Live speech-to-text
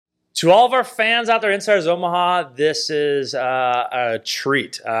To all of our fans out there, Insiders Omaha, this is a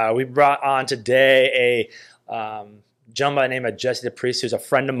treat. We brought on today a gentleman by the name of Jesse DePriest, who's a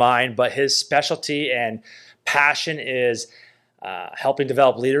friend of mine, but his specialty and passion is helping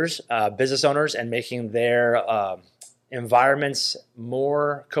develop leaders, business owners, and making their environments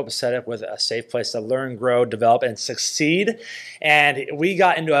more copacetic with a safe place to learn, grow, develop, and succeed. And we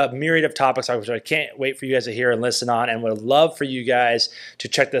got into a myriad of topics, which I can't wait for you guys to hear and listen on, and would love for you guys to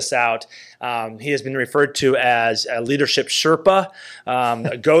check this out. He has been referred to as a leadership Sherpa,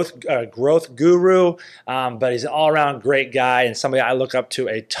 a growth guru, but he's an all-around great guy and somebody I look up to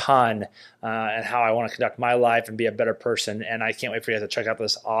a ton and how I want to conduct my life and be a better person. And I can't wait for you guys to check out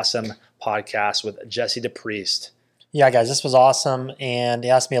this awesome podcast with Jesse DePriest. Yeah, guys, this was awesome, and he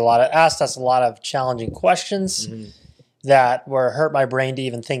asked us a lot of challenging questions that were hurt my brain to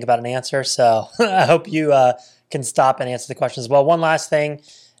even think about an answer. So I hope you can stop and answer the questions as well. One last thing,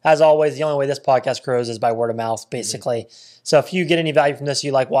 as always, the only way this podcast grows is by word of mouth, basically. So if you get any value from this,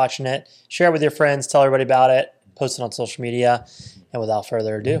 you like watching it, share it with your friends, tell everybody about it, post it on social media, and without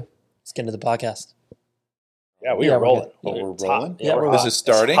further ado, let's get into the podcast. Yeah, we are rolling. We're rolling? Yeah, we're this is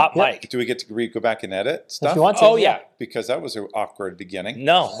starting? Hot mic. Do we get to go back and edit stuff? If you want to. Oh, yeah. Because that was an awkward beginning.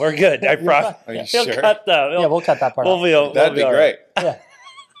 No, we're good. I promise. Are you He'll sure? cut that. We'll cut that part out. That'd be all great. Yeah.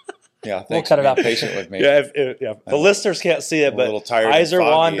 Yeah, We'll thanks cut for it out. being patient with me. Yeah, the listeners can't see it, I'm a but little tired eyes and are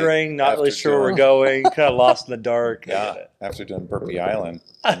foggy wandering, not really after sure where we're doing- going, kind of lost in the dark. Yeah, after doing Burpee Island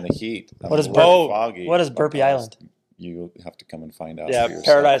in the heat. What is foggy? What is Burpee Island? You have to come and find out. Yeah, for yourself.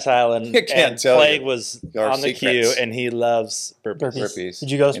 Paradise Island. I can't and tell Plague you. was Our on the secrets. queue, and he loves burpees. Burpees.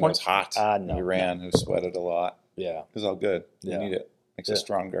 Did you go this It morning? was hot. No. We ran. We sweated a lot. Yeah, It was all good. Yeah. We need it. Makes Yeah. us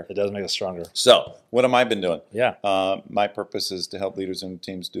stronger. it does make us stronger. So, what have I been doing? Yeah, My purpose is to help leaders and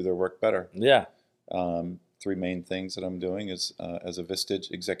teams do their work better. yeah. Three main things that I'm doing is as a Vistage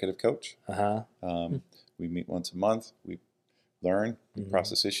executive coach. We meet once a month. We learn, we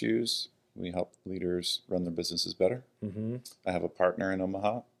process issues. We help leaders run their businesses better. I have a partner in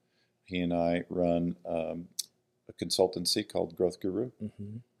Omaha. He and I run a consultancy called Growth Guru.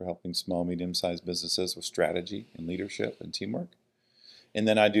 We're helping small, medium-sized businesses with strategy and leadership and teamwork. And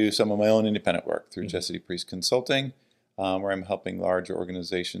then I do some of my own independent work through Jesse DePriest Consulting, where I'm helping larger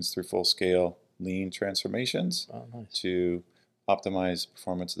organizations through full-scale lean transformations to optimize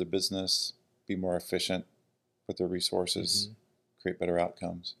performance of their business, be more efficient with their resources, create better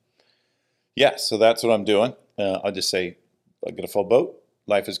outcomes. Yeah, so that's what I'm doing. I'll just say, I get a full boat.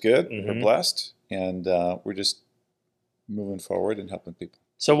 Life is good. We're blessed, and we're just moving forward and helping people.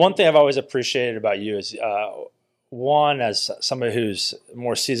 So one thing I've always appreciated about you is, one, as somebody who's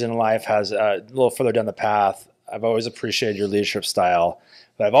more seasoned in life, has a little further down the path, I've always appreciated your leadership style,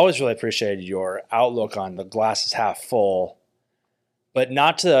 but I've always really appreciated your outlook on the glass is half full, but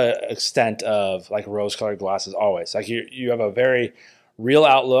not to the extent of like rose-colored glasses always. Like you have a very real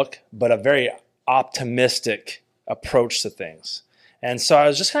outlook, but a very optimistic approach to things. And so I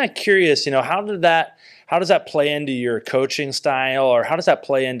was just kind of curious, how does that play into your coaching style, or how does that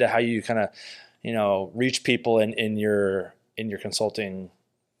play into how you kind of, reach people in your consulting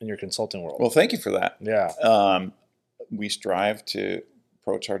world? Well, thank you for that. Yeah. We strive to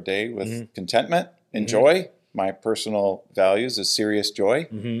approach our day with contentment and joy. My personal values is serious joy,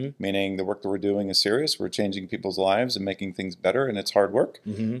 meaning the work that we're doing is serious. We're changing people's lives and making things better, and it's hard work.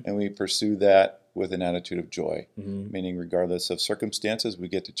 And we pursue that with an attitude of joy, meaning regardless of circumstances, we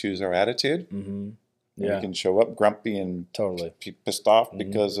get to choose our attitude. Yeah. We can show up grumpy and pissed off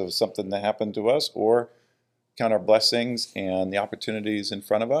because of something that happened to us, or count our blessings and the opportunities in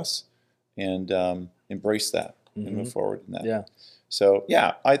front of us and embrace that and move forward in that. Yeah. So,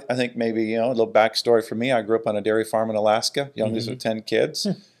 yeah, I think maybe, a little backstory for me. I grew up on a dairy farm in Alaska, youngest of 10 kids.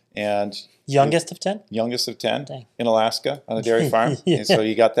 And Youngest of 10? Youngest of 10 Dang. in Alaska on a dairy farm. Yeah. And so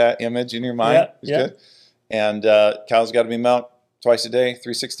you got that image in your mind. Yep, It's yep. good. And cows got to be milked twice a day,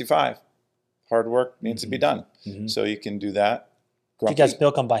 365. Hard work needs to be done. So you can do that. Did you guys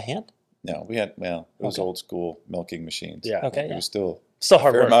milk them by hand? No, it was old school milking machines. Yeah. Okay. It was still hard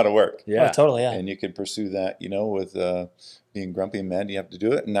a fair work. amount of work. Yeah. Oh, totally, yeah. And you could pursue that, with being grumpy and mad, you have to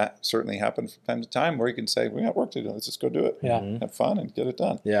do it. And that certainly happens from time to time where you can say, we got work to do. Let's just go do it. Yeah. Have fun and get it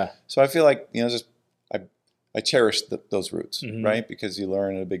done. Yeah. So I feel like, I cherish those roots, right? Because you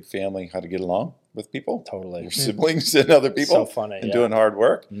learn in a big family how to get along with people. Totally. Your siblings and other people. So funny. And doing hard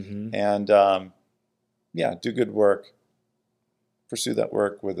work. Mm-hmm. And, do good work. Pursue that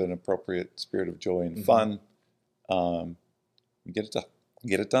work with an appropriate spirit of joy and fun. And get it done.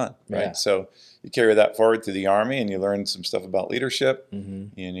 get it done, right? Yeah. So you carry that forward through the Army, and you learn some stuff about leadership,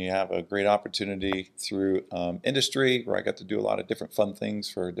 Mm-hmm. and you have a great opportunity through industry, where I got to do a lot of different fun things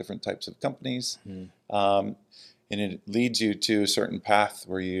for different types of companies. And it leads you to a certain path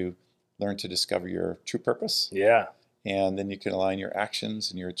where you learn to discover your true purpose. Yeah. And then you can align your actions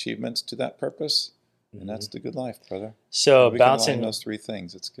and your achievements to that purpose. And that's the good life, brother. So If we can align bouncing those three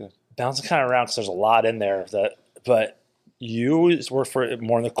things, it's good. kind of around, because there's a lot in there but you worked for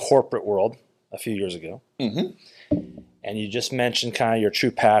more in the corporate world a few years ago. Mm-hmm. And you just mentioned kind of your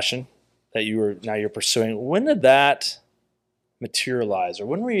true passion that you're pursuing. When did that materialize, or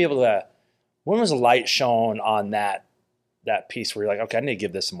when were you able to? When was the light shown on that piece where you're like, okay, I need to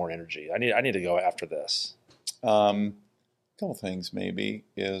give this some more energy. I need to go after this. A couple things maybe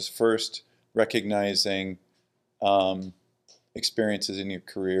is first recognizing experiences in your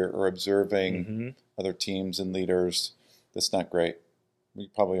career or observing other teams and leaders. That's not great. We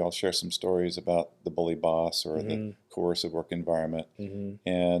probably all share some stories about the bully boss or the coercive work environment.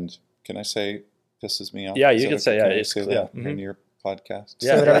 And can I say pisses me off? Yeah, you can say, yeah, it's say that in your podcast?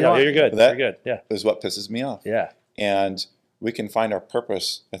 Yeah, you're good. That you're good. Yeah, is what pisses me off. Yeah. And we can find our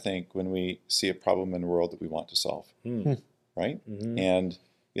purpose, I think, when we see a problem in the world that we want to solve, right? And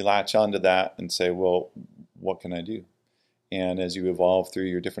you latch onto that and say, well, what can I do? And as you evolve through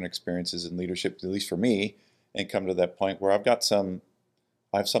your different experiences in leadership, at least for me, and come to that point where I have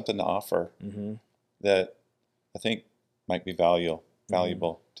something to offer that I think might be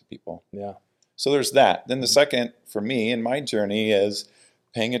valuable to people. Yeah. So there's that. Then the second for me in my journey is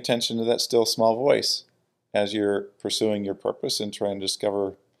paying attention to that still small voice as you're pursuing your purpose and trying to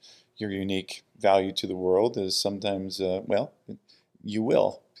discover your unique value to the world. Is sometimes, you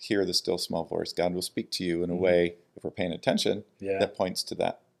will hear the still small voice. God will speak to you in a way, if we're paying attention, that points to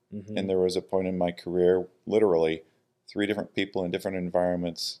that. And there was a point in my career, literally, 3 different people in different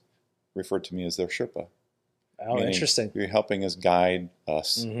environments referred to me as their Sherpa. Oh, Meaning interesting. You're helping us guide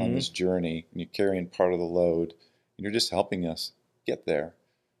us on this journey, and you're carrying part of the load, and you're just helping us get there.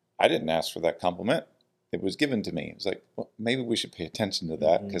 I didn't ask for that compliment. It was given to me. It was like, well, maybe we should pay attention to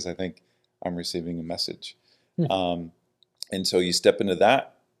that because I think I'm receiving a message. And so you step into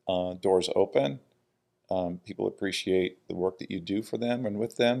that, doors open. People appreciate the work that you do for them and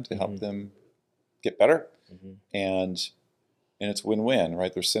with them to help them get better. And it's win-win,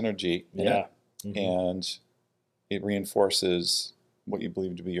 right? There's synergy in it. And it reinforces what you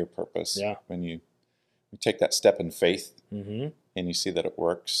believe to be your purpose. Yeah. When you take that step in faith and you see that it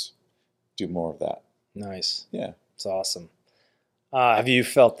works, do more of that. Nice. Yeah. It's awesome. Have you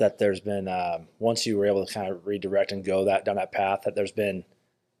felt that there's been, once you were able to kind of redirect and go down that path, that there's been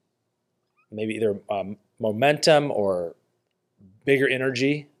maybe either momentum or bigger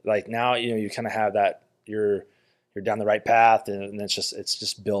energy? Like now, you kind of have that, you're down the right path, and it's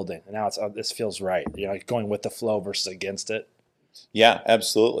just building. And now this feels right. Going with the flow versus against it. Yeah,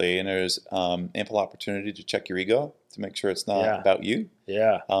 absolutely. And there's ample opportunity to check your ego to make sure it's not about you.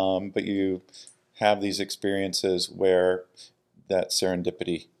 Yeah. But you have these experiences where that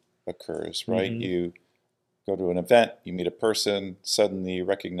serendipity occurs, right? You go to an event, you meet a person, suddenly you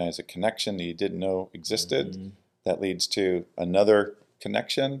recognize a connection that you didn't know existed. That leads to another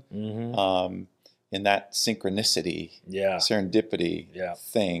connection. And that synchronicity, serendipity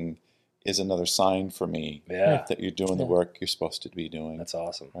thing is another sign for me that you're doing the work you're supposed to be doing. That's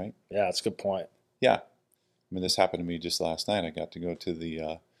awesome. Right? Yeah, that's a good point. Yeah. I mean, this happened to me just last night. I got to go to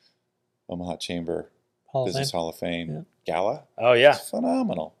the Omaha Chamber Business Hall of Fame Gala. Oh, yeah. It's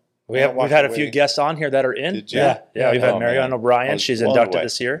phenomenal. We've had a few guests on here that are in. Did you? Yeah. We've had Marianne O'Brien. She's inducted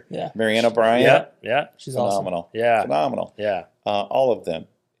this year. Yeah. Marianne O'Brien. Yeah. She's phenomenal. awesome. Yeah. Phenomenal. Yeah. All of them.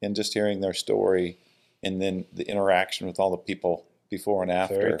 And just hearing their story and then the interaction with all the people before and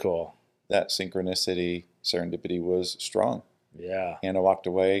after. Very cool. That synchronicity, serendipity was strong. Yeah. And I walked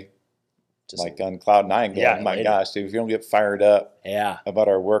away like on cloud 9 going, oh my gosh, dude, if you don't get fired up about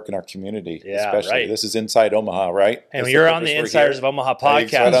our work and our community, especially. This is Inside Omaha, right? And you're on the Insiders of Omaha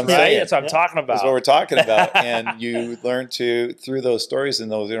podcast, right? That's what I'm talking about. That's what we're talking about. And you learn through those stories and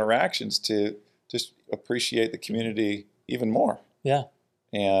those interactions, to just appreciate the community even more. Yeah.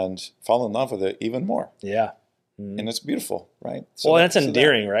 And fall in love with it even more. Yeah. And it's beautiful, right? So and it's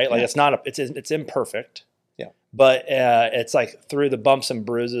endearing, right? Like it's imperfect. Yeah. But it's like through the bumps and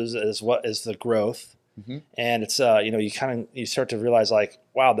bruises is what is the growth. And it's you start to realize like,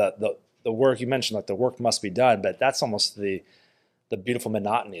 wow, the work you mentioned, like the work must be done, but that's almost the beautiful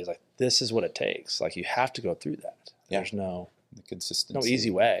monotony is like, this is what it takes. Like you have to go through that. There's the consistency. No easy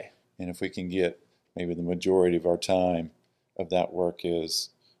way. And if we can get maybe the majority of our time of that work is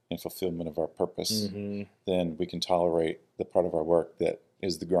in fulfillment of our purpose, then we can tolerate the part of our work that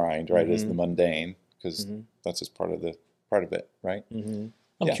is the grind, right? Is the Mm-hmm. mundane, because that's just part of it, right? Mm-hmm.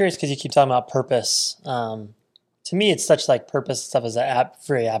 I'm curious because you keep talking about purpose. To me, it's such like purpose stuff is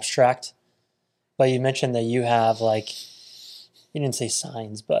very abstract. But you mentioned that you have like, you didn't say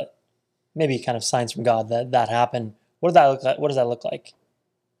signs, but maybe kind of signs from God that happen. What does that look like? What does that look like?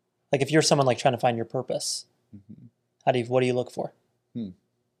 Like if you're someone like trying to find your purpose, what do you look for?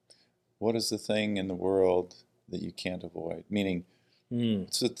 What is the thing in the world that you can't avoid? Meaning,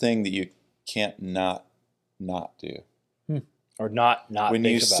 it's the thing that you can't not do. Or not when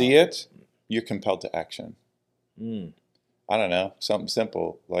you see it, you're compelled to action. I don't know, something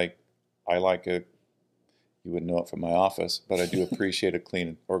simple like you wouldn't know it from my office, but I do appreciate a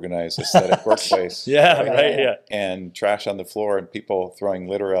clean, organized, aesthetic workplace. Yeah. And trash on the floor and people throwing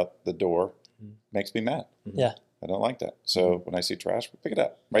litter out the door makes me mad. Yeah. I don't like that. So when I see trash, we pick it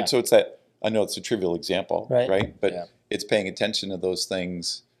up. Right. Yeah. So it's that, I know it's a trivial example, right? But it's paying attention to those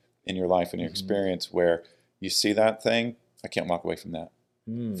things in your life and your experience where you see that thing, I can't walk away from that.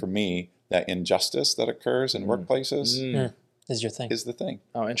 For me, that injustice that occurs in workplaces is your thing. Is the thing.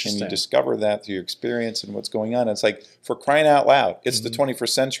 Oh, interesting. And you discover that through your experience and what's going on. It's like, for crying out loud, it's the 21st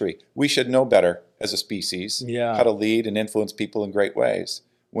century. We should know better as a species how to lead and influence people in great ways.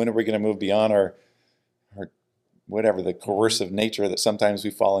 When are we going to move beyond our whatever, the coercive nature that sometimes we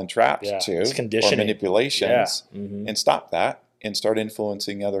fall entrapped to, or manipulations, and stop that and start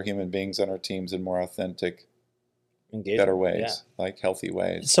influencing other human beings on our teams in more authentic, better ways, like healthy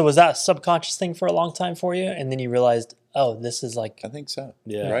ways. So was that a subconscious thing for a long time for you? And then you realized, oh, this is like... I think so.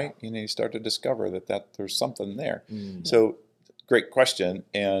 Yeah. Right? You start to discover that there's something there. So great question.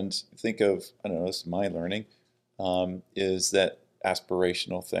 And think of, I don't know, this is my learning, is that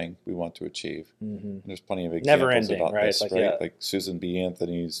aspirational thing we want to achieve. And there's plenty of examples about this, right? Like Susan B.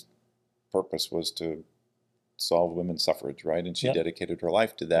 Anthony's purpose was to solve women's suffrage, right? And she dedicated her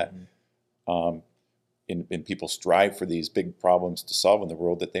life to that. And people strive for these big problems to solve in the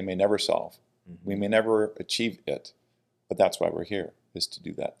world that they may never solve. We may never achieve it, but that's why we're here, is to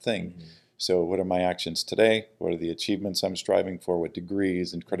do that thing. So what are my actions today? What are the achievements I'm striving for? What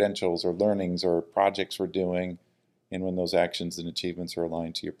degrees and credentials or learnings or projects we're doing? And when those actions and achievements are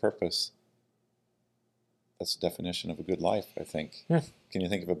aligned to your purpose, that's the definition of a good life, I think. Can you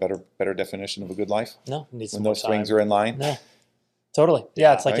think of a better definition of a good life? No. When those things are in line? No. Totally.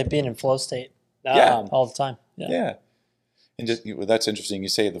 Yeah, it's like it being in flow state all the time. Yeah. And just that's interesting. You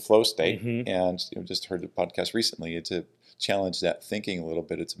say the flow state, and just heard the podcast recently. It's to challenge that thinking a little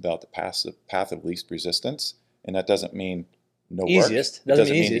bit. It's about the path of least resistance, and that doesn't mean no easiest. work. It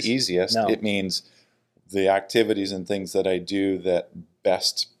doesn't mean the easiest. No. It means the activities and things that I do that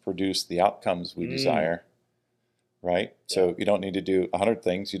best produce the outcomes we desire. Right? So you don't need to do 100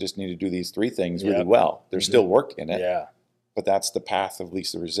 things. You just need to do these 3 things really well. There's still work in it. Yeah. But that's the path of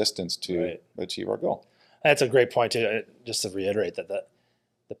least resistance to achieve our goal. That's a great point, too. Just to reiterate that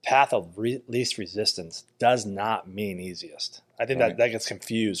the path of least resistance does not mean easiest. I think that gets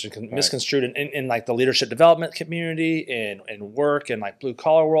confused and misconstrued in like the leadership development community, in work, and like blue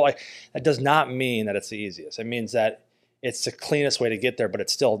collar world. Like, that does not mean that it's the easiest. It means that it's the cleanest way to get there, but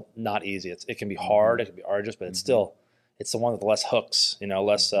it's still not easy. It can be hard, it can be arduous, but it's the one with less hooks,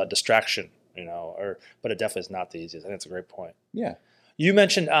 less distraction, but it definitely is not the easiest. I think that's a great point. Yeah. You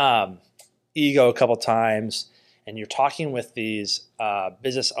mentioned ego a couple times, and you're talking with these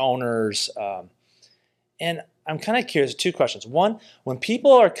business owners, and I'm kind of curious. 2 questions. One, when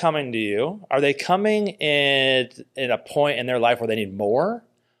people are coming to you, are they coming in a point in their life where they need more?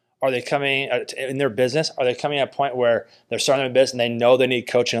 Are they coming in their business? Are they coming at a point where they're starting their business and they know they need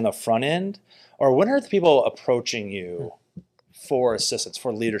coaching on the front end? Or when are the people approaching you for assistance,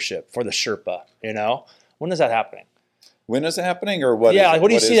 for leadership, for the Sherpa? When is that happening? When is it happening, or what? Yeah, like what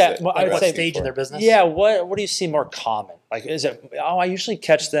do you see that? I would say stage in their business. Yeah, what do you see more common? Like, is it? I usually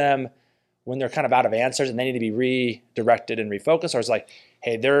catch them when they're kind of out of answers and they need to be redirected and refocused, or it's like,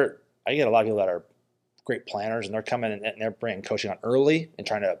 hey, I get a lot of people that are great planners and they're coming and they're bringing coaching on early and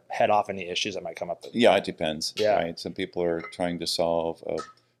trying to head off any issues that might come up. Yeah, it depends. Yeah, right. Some people are trying to solve a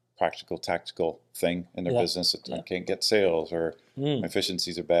practical, tactical thing in their business. I can't get sales, or my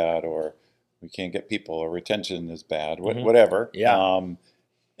efficiencies are bad, or we can't get people, or retention is bad, whatever. Yeah.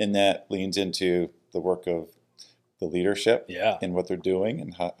 And that leans into the work of the leadership and what they're doing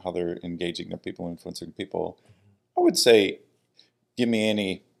and how they're engaging their people, influencing people. I would say, give me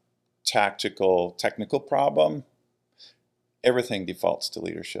any technical problem, everything defaults to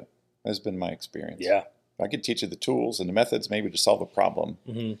leadership. Has been my experience. Yeah. I could teach you the tools and the methods maybe to solve a problem.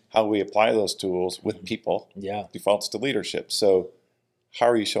 How we apply those tools with people defaults to leadership. So how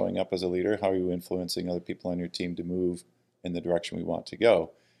are you showing up as a leader? How are you influencing other people on your team to move in the direction we want to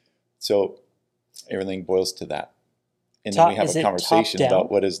go. So everything boils to that. And then we have a conversation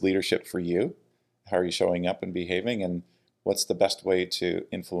about what is leadership for you? How are you showing up and behaving? And what's the best way to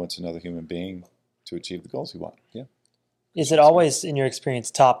influence another human being to achieve the goals you want? Yeah. Is it always, in your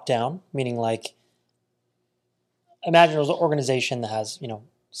experience, top down? Meaning, like, imagine there's an organization that has,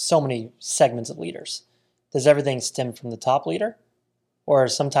 so many segments of leaders. Does everything stem from the top leader? Or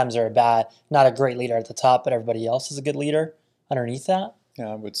sometimes they're not a great leader at the top, but everybody else is a good leader underneath that? Yeah,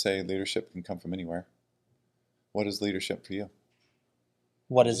 I would say leadership can come from anywhere. What is leadership for you?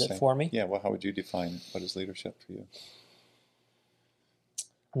 What is it for me? Yeah, well, how would you define what is leadership for you?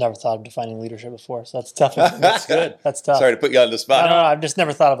 I've never thought of defining leadership before, so that's tough. That's good. That's tough. Sorry to put you on the spot. No, I've just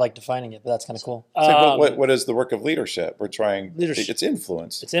never thought of defining it, but that's kind of cool. So what is the work of leadership? We're trying. It's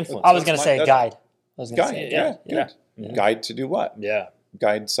influence. It's influence. I was going to say guide. Guide. Yeah. Guide to do what? Yeah.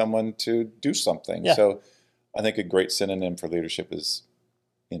 Guide someone to do something. Yeah. So I think a great synonym for leadership is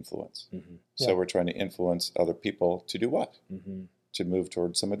influence. Mm-hmm. So we're trying to influence other people to do what? Mm-hmm. To move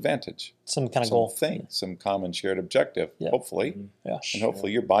towards some advantage. Some kind of goal. Thing, some common shared objective, hopefully. Mm-hmm. Yeah. And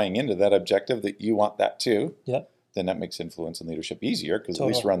hopefully you're buying into that objective that you want that too. Yep. Then that makes influence and leadership easier because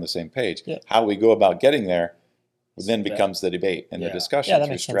Totally. at least we're on the same page. Yep. How we go about getting there then becomes the debate and the discussion that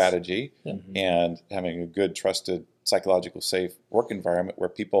through makes strategy sense. and having a good, trusted, psychological, safe work environment where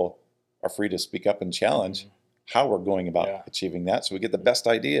people are free to speak up and challenge how we're going about achieving that so we get the best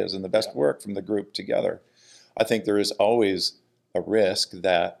ideas and the best work from the group together. I think there is always a risk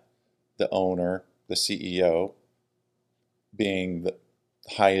that the owner, the CEO, being the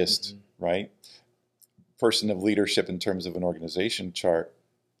highest person of leadership in terms of an organization chart,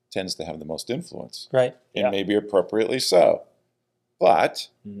 tends to have the most influence. Right. And maybe appropriately so. But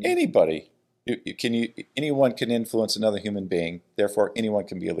anybody, anyone can influence another human being, therefore anyone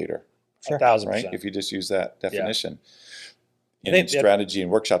can be a leader. Sure. 1,000%. Right? If you just use that definition. Yeah. In strategy and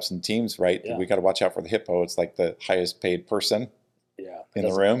workshops and teams, right? We got to watch out for the hippo. It's like the highest paid person in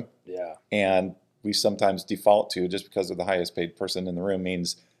the room. Yeah. And we sometimes default to, just because they're the highest paid person in the room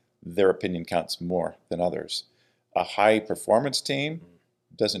means their opinion counts more than others. A high performance team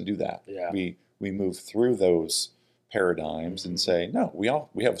doesn't do that. Yeah. We move through those paradigms and say, no,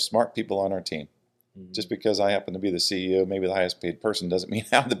 we have smart people on our team. Just because I happen to be the CEO, maybe the highest paid person, doesn't mean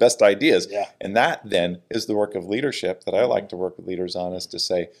I have the best ideas. Yeah. And that then is the work of leadership that I like to work with leaders on, is to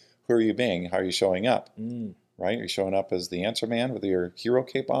say, who are you being? How are you showing up? Right? Are you showing up as the answer man with your hero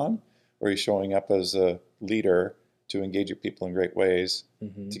cape on? Or are you showing up as a leader to engage your people in great ways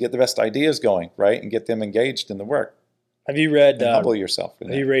to get the best ideas going, right? And get them engaged in the work. Have you read humble yourself?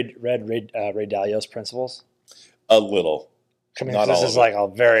 Have you read Ray Dalio's Principles? A little. Not this is like a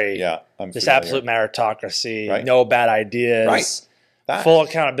very this absolute meritocracy, no bad ideas, full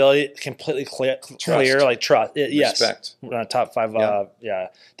accountability, completely clear, like trust. Respect. Top 5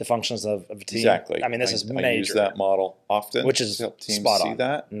 the functions of a team. Exactly. I mean, this is major. I use that model often, which is to help teams spot see on.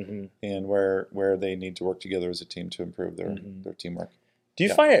 that and where they need to work together as a team to improve their teamwork. Do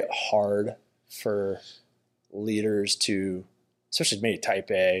you find it hard for leaders to, especially maybe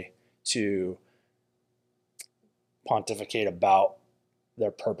type A, to pontificate about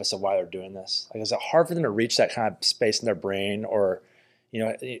their purpose of why they're doing this? Like, is it hard for them to reach that kind of space in their brain, or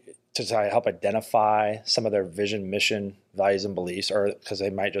to try to help identify some of their vision, mission, values, and beliefs, or because they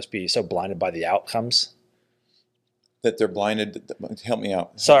might just be so blinded by the outcomes that they're blinded? Help me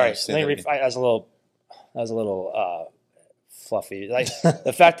out. Sorry, let me as a little fluffy. Like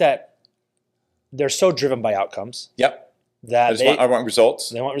the fact that they're so driven by outcomes. Yep. That I want results.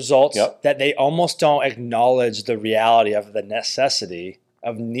 They want results. Yep. That they almost don't acknowledge the reality of the necessity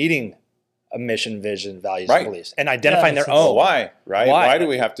of needing a mission, vision, values, and beliefs, and identifying their own. Why? Right? Why do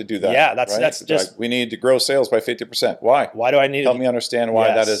we have to do that? Yeah, that's just. Like, we need to grow sales by 50%. Why? Why do I need? Help me understand why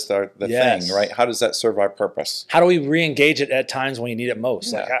that is the thing, right? How does that serve our purpose? How do we re-engage it at times when you need it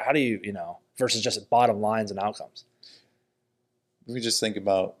most? Yeah. Like, how do you, versus just bottom lines and outcomes? We just think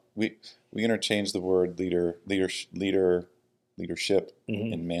about we interchange the word leadership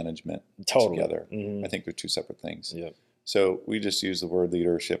and management together. I think they're two separate things. Yep. So we just use the word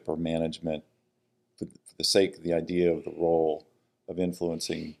leadership or management for the sake of the idea of the role of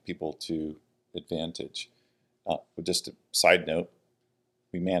influencing people to advantage. But just a side note,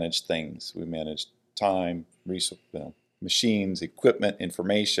 we manage things. We manage time, machines, equipment,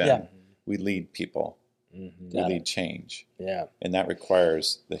 information. Yeah. We lead people. We lead change. Yeah. And that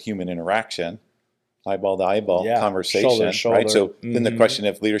requires the human interaction, eyeball to eyeball conversation. Shoulder to shoulder. Right? So then the question,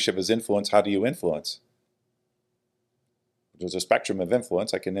 if leadership is influence, how do you influence? There's a spectrum of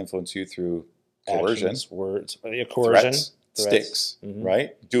influence. I can influence you through coercion, actions, words, coercion, threats, sticks,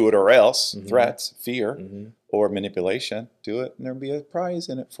 right? Do it or else, threats, fear, or manipulation, do it, and there'll be a prize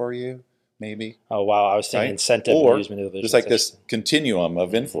in it for you, maybe. Oh, wow. I was thinking Right? incentive. Or Use manipulation. there's like this continuum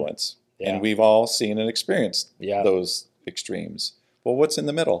of influence, Yeah. and we've all seen and experienced Yeah. those extremes. Well, what's in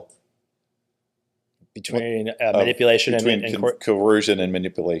the middle? Between manipulation and coercion and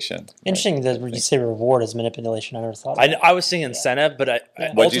manipulation. Interesting that you say reward is manipulation. I never thought of that. I was thinking incentive, but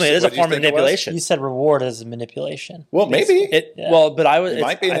ultimately it is a what'd you form of think it was? manipulation. You said reward is manipulation. Well, maybe. Well, but It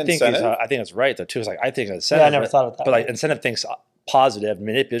might be an I think incentive. I think it's right though too. It's like I think incentive. Yeah, I never thought of that. But like incentive thinks positive,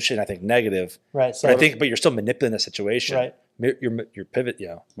 manipulation I think negative. Right. So But you're still manipulating the situation. Right. Your pivot,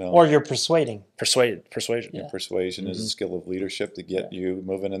 Well, or you're persuading. persuasion. Yeah. persuasion is a skill of leadership to get you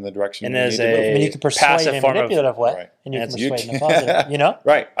moving in the direction And you as need to move. I mean, you can persuade passive in a form of- manipulative way, Right. and you can And persuade in a you positive. You know?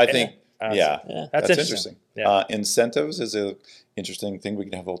 Right. I think, Yeah. Yeah. That's interesting. Yeah. Incentives is an interesting thing. We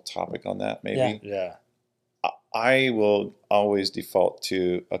can have a whole topic on that, maybe. Yeah. I will always default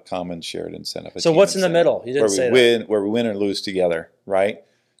to a common shared incentive. So what's in the middle? You didn't say that. Where we win or lose together, right?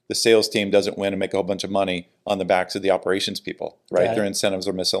 The sales team doesn't win and make a whole bunch of money on the backs of the operations people, right? Okay. Their incentives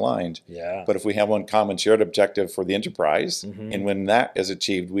are misaligned. Yeah. But if we have one common shared objective for the enterprise, and when that is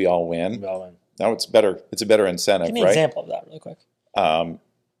achieved, we all win. Now it's better. It's a better incentive, Give me an right? example of that really quick. Um,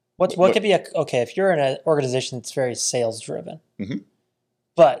 What could be if you're in an organization that's very sales driven, Mhm.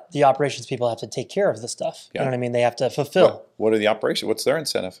 but the operations people have to take care of the stuff. You Yeah. know what I mean? They have to fulfill. what are the operations? What's their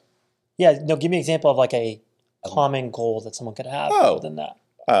incentive? Yeah. No, give me an example of like a common goal that someone could have within that.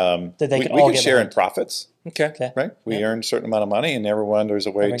 That they we could all can get share in behind. profits, Okay. right? We Yeah. earn a certain amount of money, and everyone there's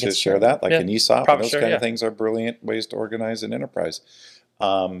a way Everyone to gets share shared. that, like Yeah. an ESOP. Profit And those share, kind yeah. of things are brilliant ways to organize an enterprise.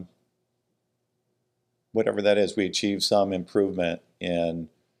 Whatever that is, we achieve some improvement in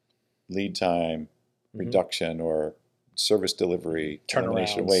lead time reduction or service delivery,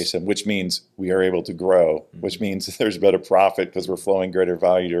 elimination of Turnarounds. waste, and which means we are able to grow, which means that there's better profit because we're flowing greater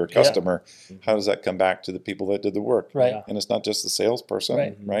value to our customer. How does that come back to the people that did the work? Right. Yeah. And it's not just the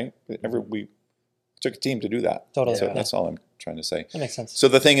salesperson, right? We took a team to do that. Totally. So Yeah. that's all I'm trying to say. That makes sense. So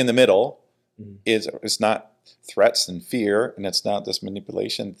the thing in the middle is it's not threats and fear, and it's not this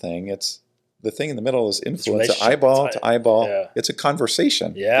manipulation thing. It's the thing in the middle is influence, relationship. eyeball to eyeball. Yeah. It's a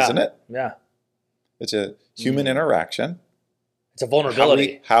conversation, Yeah. isn't it? Yeah. It's a human interaction. It's a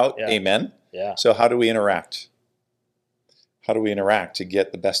vulnerability. Yeah. Amen. Yeah. So how do we interact? How do we interact to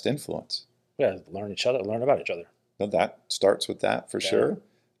get the best influence? Yeah. Learn about each other. Well, that starts with that for sure.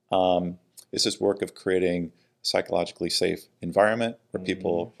 It's this work of creating a psychologically safe environment where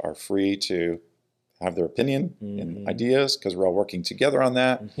people are free to have their opinion and ideas because we're all working together on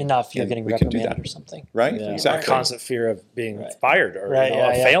that. You're not fear And getting we can do reprimanded that. or something. Right? Yeah. Exactly. Constant fear of being fired or Right, or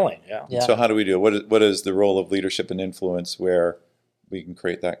yeah. failing. Yeah. Yeah. So how do we do it? What is the role of leadership and influence where we can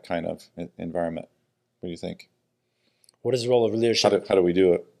create that kind of environment? What do you think? What is the role of leadership? How do we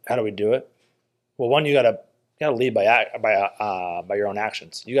do it? How do we do it? Well, one, you gotta lead by your own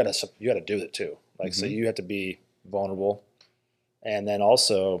actions. You gotta do it too. Like so, you have to be vulnerable, and then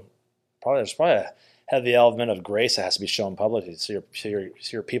also there's probably a heavy element of grace that has to be shown publicly, so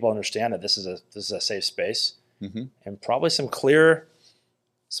your people understand that this is a safe space, and probably some clear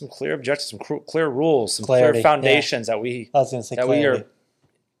objectives, some clear rules, some Clarity, clear foundations that we I was going to say that clarity.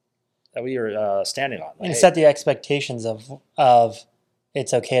 we are standing on. Like, And set the expectations of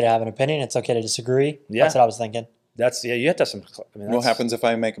it's okay to have an opinion. It's okay to disagree. Yeah. That's what I was thinking. You have to have some. What happens if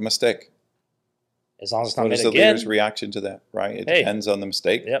I make a mistake? As long as it's not What made is the again. leader's reaction to that? Right? It Hey. depends on the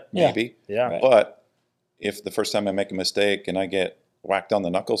mistake. Yep. Maybe. Yeah. Right. But if the first time I make a mistake and I get whacked on the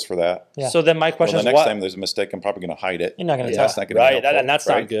knuckles for that, Yeah. So then my well, question the is next what? time there's a mistake, I'm probably going to hide it. You're not going to And tell. that's not going to be Right, helpful, and that's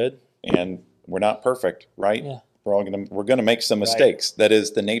right? not good. And we're not perfect, right? Yeah. We're going to make some mistakes. That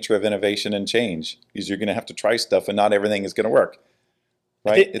is the nature of innovation and change. Is you're going to have to try stuff, and not everything is going to work.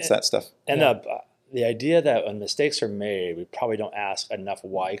 Right? It's that stuff. And the idea that when mistakes are made, we probably don't ask enough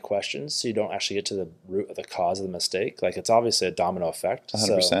why questions, so you don't actually get to the root of the cause of the mistake. Like it's obviously a domino effect.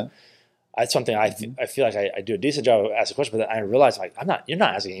 100%. So that's something I feel like I do a decent job of asking questions, but then I realize like you're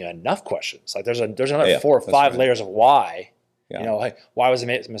not asking enough questions. Like there's another 4 or 5 right. layers of why. Yeah. You know, like why was a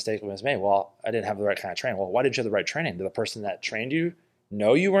mistake was made? Well, I didn't have the right kind of training. Well, why did you have the right training? Did the person that trained you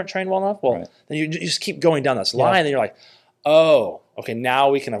know you weren't trained well enough? Well, then you just keep going down this line, and you're like, oh, okay, now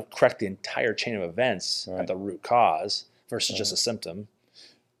we can correct the entire chain of events at the root cause versus just a symptom.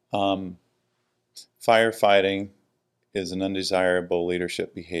 Firefighting is an undesirable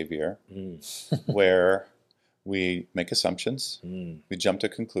leadership behavior where we make assumptions, we jump to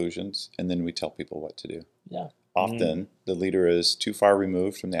conclusions, and then we tell people what to do. Yeah. Often the leader is too far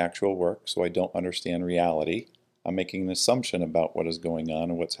removed from the actual work, so I don't understand reality. I'm making an assumption about what is going on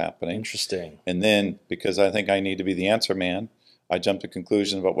and what's happening. Interesting. And then, because I think I need to be the answer man, I jump to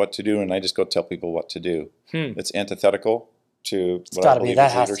conclusions about what to do, and I just go tell people what to do. It's antithetical to It's got to be.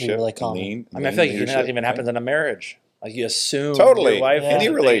 That has to be really common. I mean, I feel like that even happens in a marriage. Like you assume totally your wife, any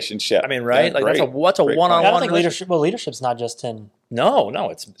relationship. I mean, right? Yeah, like great. what's a one-on-one. I don't think leadership. Well, leadership's not just in No,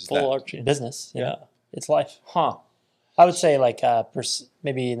 it's full business. You know? It's life. Huh. I would say like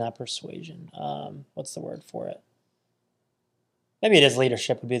maybe not persuasion. What's the word for it? Maybe it is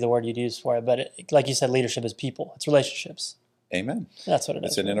leadership would be the word you'd use for it. But like you said, leadership is people. It's relationships. Amen. That's what it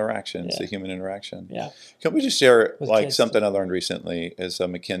is. It's an interaction. It's a human interaction. Yeah. Can we just share With something I learned recently is a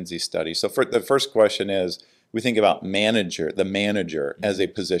McKinsey study. So for the first question is, we think about the manager as a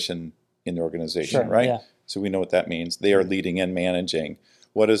position in the organization, right? Yeah. So we know what that means. They are leading and managing.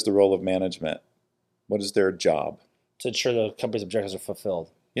 What is the role of management? What is their job? To ensure the company's objectives are fulfilled.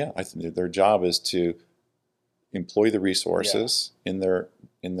 Yeah, I think their job is to employ the resources in their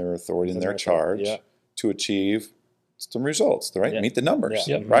authority, in their charge, to achieve some results, right? Meet the numbers,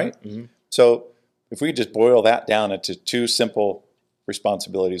 right? Mm-hmm. So if we just boil that down into two simple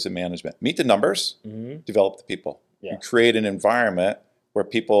responsibilities of management: meet the numbers, develop the people. And create an environment where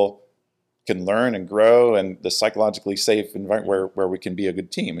people can learn and grow, and the psychologically safe environment where we can be a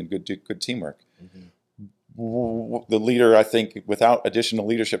good team and good teamwork. The leader, I think, without additional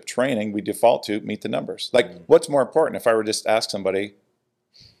leadership training, we default to meet the numbers. Like, what's more important? If I were just to ask somebody,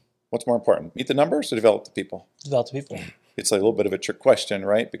 what's more important, meet the numbers or develop the people? Develop the people. It's a little bit of a trick question,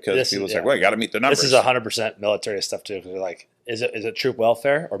 right? Because people say, well, you got to meet the numbers. This is 100% military stuff, too. Because they're like, is it troop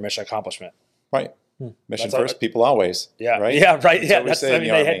welfare or mission accomplishment? Right. Mission first, people always. Yeah. Right? Yeah, right. Yeah. That's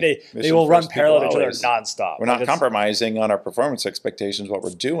They will run parallel to each other nonstop. We're not compromising on our performance expectations, what we're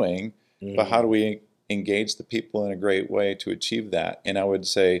doing, but how do we engage the people in a great way to achieve that? And I would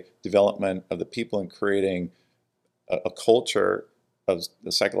say development of the people and creating a culture of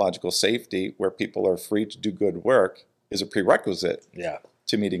the psychological safety where people are free to do good work is a prerequisite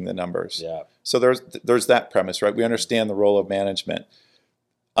to meeting the numbers. Yeah. So there's that premise, right? We understand the role of management.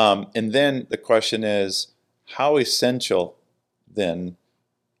 And then the question is, how essential then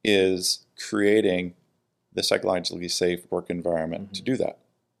is creating the psychologically safe work environment to do that?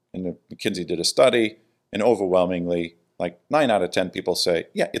 And McKinsey did a study, and overwhelmingly, like 9 out of 10 people say,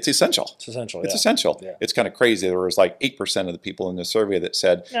 yeah, it's essential. It's essential. It's essential. Yeah. It's kind of crazy. There was like 8% of the people in the survey that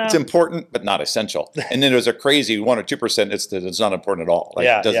said it's important, but not essential. And then there's a crazy 1 or 2% it's not important at all.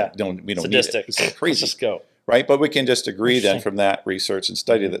 Like, we don't need it. It's so crazy. Let's just go. Right? But we can just agree then from that research and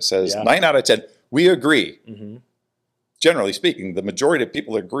study that says 9 out of 10, we agree. Generally speaking, the majority of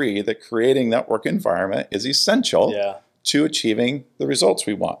people agree that creating that work environment is essential to achieving the results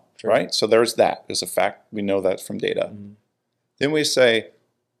we want. Sure. Right? So there's that. There's a fact. We know that from data. Then we say,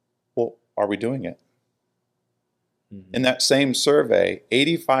 well, are we doing it? In that same survey,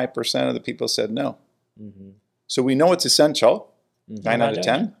 85% of the people said no. So we know it's essential, 9 out of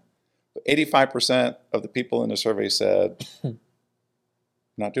 10. But 85% of the people in the survey said,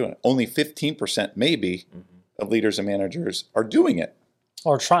 not doing it. Only 15% maybe of leaders and managers are doing it.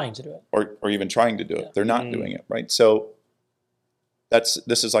 Or trying to do it. Or even trying to do it. They're not doing it, right? So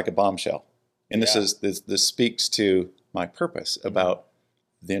this is like a bombshell. And this speaks to my purpose about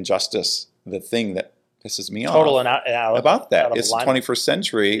the injustice, the thing that pisses me off. About that. It's the 21st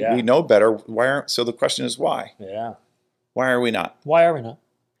century. Yeah. We know better. So the question is why? Yeah. Why are we not? Why are we not?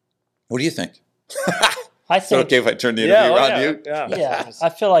 What do you think? I think. Is it okay if I turn the interview on you? Yeah. I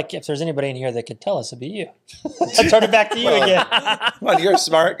feel like if there's anybody in here that could tell us, it'd be you. I'll turn it back to you again. Well, you're a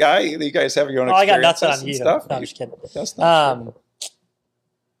smart guy. You guys have your own experiences I got nothing on you. Stuff. No, I'm just kidding. That's not true.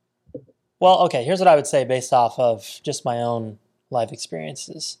 Well, okay, here's what I would say based off of just my own life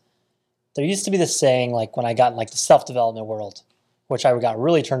experiences. There used to be this saying, like when I got in like the self-development world, which I got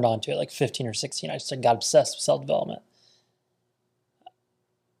really turned on to at like 15 or 16. I just got obsessed with self-development.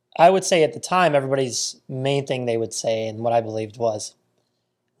 I would say at the time, everybody's main thing they would say, and what I believed was,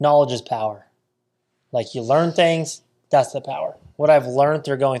 knowledge is power. Like you learn things, that's the power. What I've learned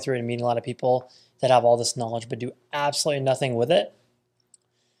through going through and meeting a lot of people that have all this knowledge but do absolutely nothing with it,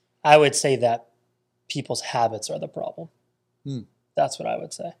 I would say that people's habits are the problem. That's what I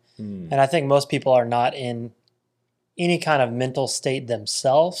would say. And I think most people are not in any kind of mental state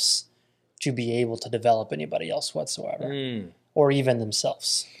themselves to be able to develop anybody else whatsoever, or even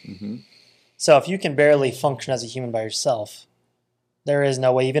themselves. So if you can barely function as a human by yourself, there is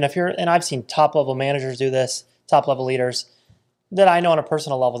no way, even if you're, and I've seen top level managers do this, top level leaders that I know on a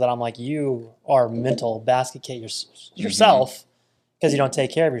personal level that I'm like, you are mental basket case yourself because you don't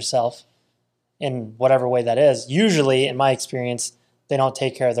take care of yourself in whatever way that is. Usually, in my experience, they don't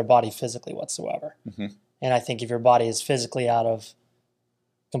take care of their body physically whatsoever. And I think if your body is physically out of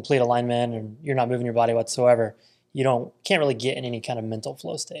complete alignment and you're not moving your body whatsoever, you can't really get in any kind of mental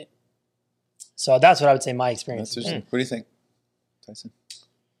flow state. So that's what I would say my experience has been. What do you think, Tyson?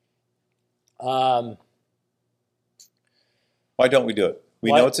 Why don't we do it?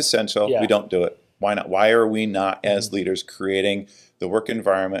 We know it's essential. Yeah. We don't do it. Why not? Why are we not, as leaders, creating the work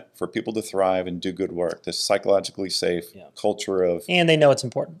environment for people to thrive and do good work, this psychologically safe culture of... And they know it's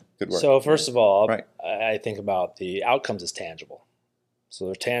important. Good work. So first of all, I think about the outcomes as tangible. So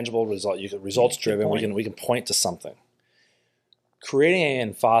they're tangible, results driven. We can point to something. Creating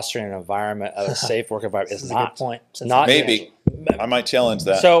and fostering an environment of a safe work environment is not. A good point. Not maybe. I might challenge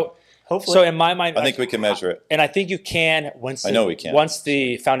that. So hopefully, so in my mind, I think we can measure it. and I think you can once. I know we can. Once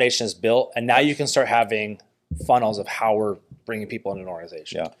the foundation is built, and now you can start having funnels of how we're bringing people into an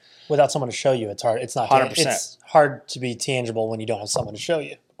organization. Yeah. Without someone to show you, it's hard. It's not. 100%. It's hard to be tangible when you don't have someone to show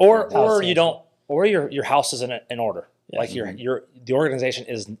you. Or you don't. Or your house isn't in order. Yeah. Like the organization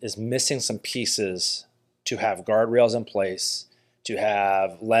is missing some pieces to have guardrails in place, to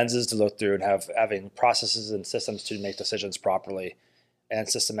have lenses to look through, and having processes and systems to make decisions properly and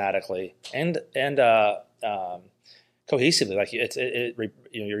systematically and cohesively. Like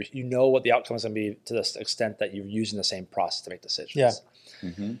you know what the outcome is going to be to the extent that you're using the same process to make decisions. Yeah.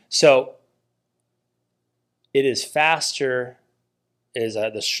 Mm-hmm. So it is faster. Is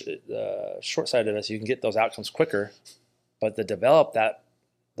the short side of this? You can get those outcomes quicker, but to develop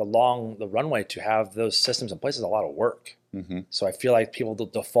the runway to have those systems in place is a lot of work. Mm-hmm. So I feel like people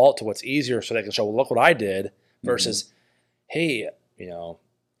default to what's easier so they can show, well, look what I did, versus, hey,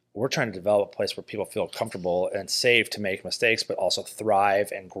 we're trying to develop a place where people feel comfortable and safe to make mistakes, but also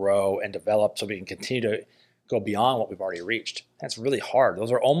thrive and grow and develop so we can continue to go beyond what we've already reached. That's really hard.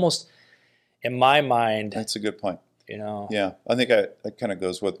 Those are almost, in my mind. That's a good point. Yeah, I think that kind of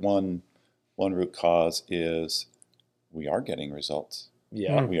goes with one root cause is we are getting results.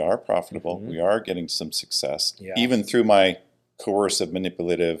 Yeah. We are profitable. Mm-hmm. We are getting some success, Yeah. even through my coercive,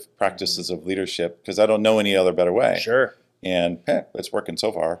 manipulative practices of leadership, because I don't know any other better way. Sure. And it's working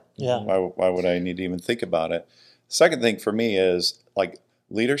so far. Yeah. Why would I need to even think about it? The second thing for me is like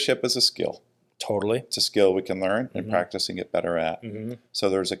leadership is a skill. Totally. It's a skill we can learn and practice and get better at. Mm-hmm. So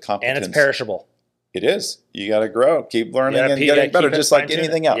there's a competence. And it's perishable. It is. You got to grow, keep learning and you getting gotta better, keep just like fine-tuning.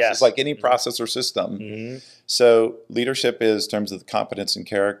 anything else. Yes. It's like any process or system. Mm-hmm. So leadership is, in terms of the competence and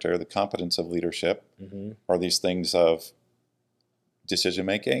character, the competence of leadership are these things of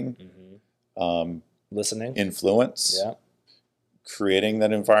decision-making, Listening. influence, Yeah. creating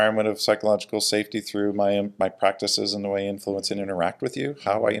that environment of psychological safety through my practices and the way I influence and interact with you,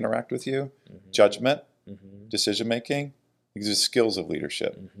 how I interact with you, judgment, decision-making. These are skills of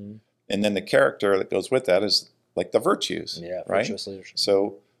leadership. And then the character that goes with that is like the virtues, right? Virtuous leadership.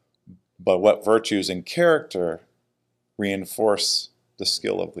 So, but what virtues and character reinforce the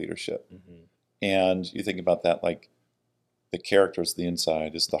skill of leadership? And you think about that like the character is the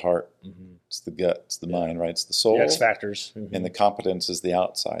inside, it's the heart, it's the gut, it's the mind, right? It's the soul. The X factors. And the competence is the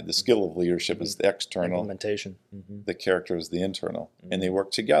outside. The skill of leadership is the external. Implementation. The character is the internal. And they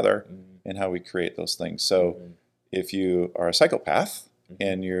work together in how we create those things. So if you are a psychopath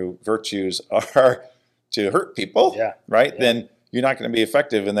and your virtues are to hurt people, right, then you're not going to be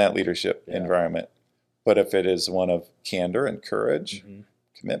effective in that leadership environment. But if it is one of candor and courage,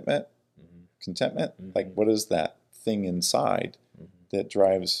 commitment, contentment, like what is that thing inside that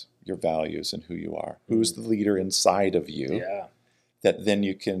drives your values and who you are? Who's the leader inside of you that then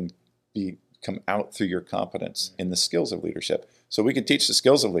you can come out through your competence in the skills of leadership? So we can teach the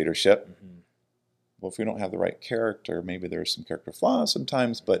skills of leadership. Well, if we don't have the right character, maybe there's some character flaws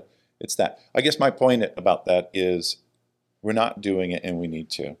sometimes, but it's that. I guess my point about that is we're not doing it and we need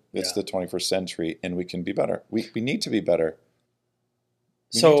to. It's the 21st century and we can be better. We need to be better.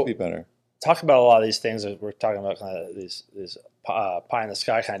 We need to be better. Talk about a lot of these things that we're talking about, kind of these pie in the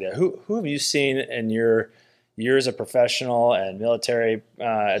sky kind of deal. Who have you seen in your years of professional and military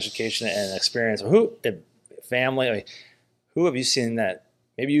education and experience? Family, who have you seen that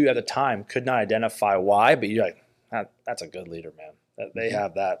maybe you at the time could not identify why, but you're like, that's a good leader, man. They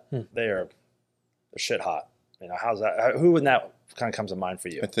have that. They're shit hot. How's that? Who would that kind of comes to mind for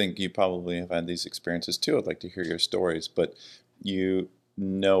you? I think you probably have had these experiences too. I'd like to hear your stories, but you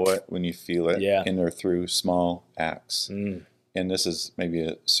know it when you feel it, and they're through small acts. And this is maybe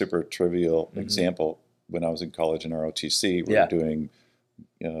a super trivial example. When I was in college in ROTC, we were doing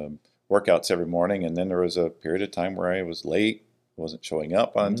workouts every morning, and then there was a period of time where I was late, wasn't showing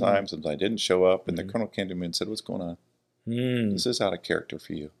up on time, sometimes I didn't show up, and the colonel came to me and said, "What's going on? This is out of character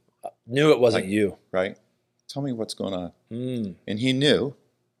for you." Knew it wasn't you. Right? Tell me what's going on. And he knew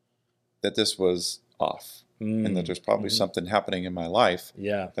that this was off and that there's probably something happening in my life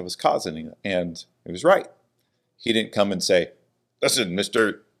that was causing it. And he was right. He didn't come and say, "Listen,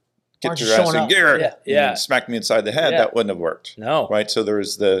 Mister, Aren't get you your ass showing in up?" gear." Yeah. And smack me inside the head. Yeah. That wouldn't have worked. No. Right. So there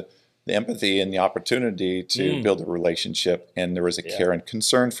was the empathy and the opportunity to build a relationship, and there was a care and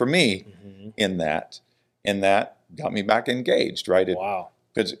concern for me in that, and that got me back engaged. Right. Wow.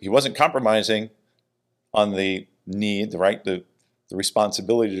 Because he wasn't compromising on the need, the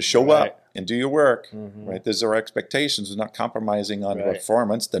responsibility to show up and do your work. Right. Those are our expectations. We're not compromising on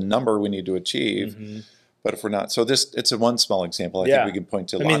performance, the number we need to achieve. But if we're not, so it's a one small example. I think we can point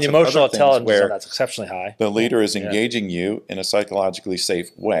to lots the of emotional other things intelligence where that's exceptionally high. the leader is engaging you in a psychologically safe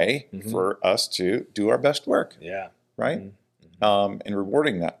way for us to do our best work. Yeah. Right. And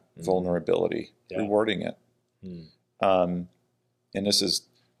rewarding that vulnerability, rewarding it. And this is,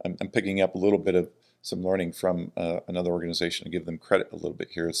 I'm picking up a little bit of some learning from another organization to give them credit a little bit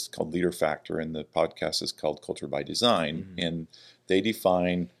here. It's called Leader Factor, and the podcast is called Culture by Design. And they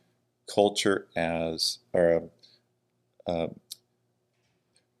define culture as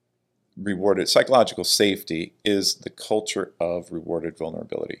rewarded psychological safety is the culture of rewarded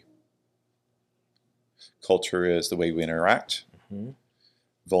vulnerability. Culture is the way we interact.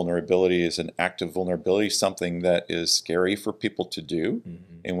 Vulnerability is an act of vulnerability, something that is scary for people to do.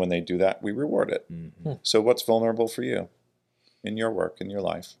 And when they do that, we reward it. So what's vulnerable for you in your work, in your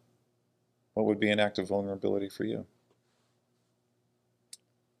life? What would be an act of vulnerability for you?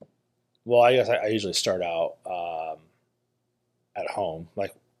 Well, I guess I usually start out at home.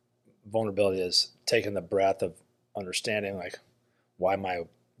 Like, vulnerability is taking the breath of understanding, like, why my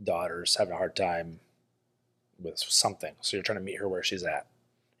daughter's having a hard time with something. So you're trying to meet her where she's at,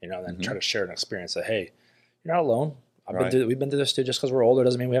 and then try to share an experience that, hey, you're not alone. We've been through this too. Just because we're older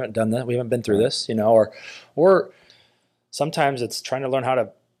doesn't mean we haven't done that. We haven't been through this, or sometimes it's trying to learn how to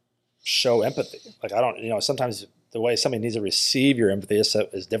show empathy. Like, sometimes the way somebody needs to receive your empathy is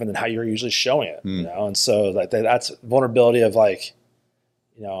different than how you're usually showing it, and so like that's vulnerability of, like,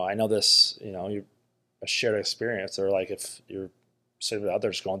 I know this, you're a shared experience, or like if you're sitting with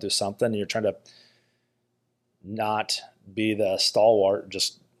others going through something and you're trying to not be the stalwart,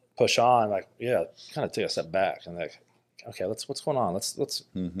 just push on, like, kind of take a step back and, like, okay, what's going on? Let's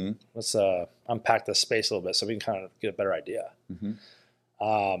unpack this space a little bit so we can kind of get a better idea.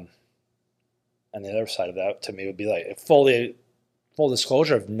 And the other side of that to me would be like full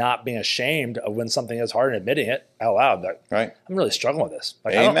disclosure of not being ashamed of when something is hard and admitting it out loud. That I'm really struggling with this.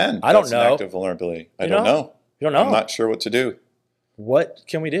 Like, Amen. I don't That's know. an act of vulnerability. I don't know. You don't know. I'm not sure what to do. What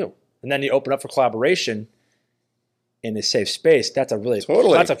can we do? And then you open up for collaboration in a safe space. That's a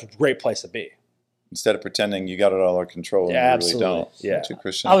great place to be. Instead of pretending you got it all under control and you absolutely. really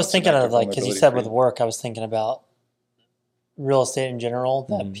don't. Yeah. I was thinking of, like, because you said with work, I was thinking about real estate in general,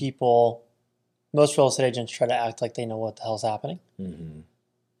 that most real estate agents try to act like they know what the hell's happening.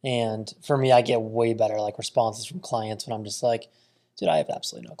 And for me, I get way better, like, responses from clients when I'm just like, dude, I have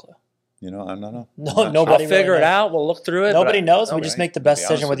absolutely no clue. I'm not. Nobody I'll really figure it knows. out. We'll look through it. Nobody knows. We just make the best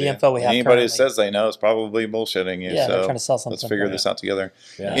decision with the info we have. Anybody that says they know is probably bullshitting you. Yeah, so they're trying to sell something. let's figure this out together.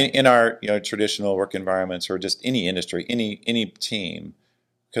 Yeah. In our traditional work environments, or just any industry, any team,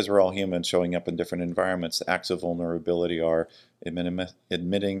 because we're all human showing up in different environments, the acts of vulnerability are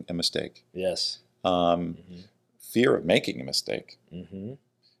admitting a mistake. Yes. Fear of making a mistake.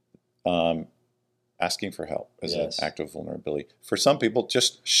 Asking for help is an act of vulnerability. For some people,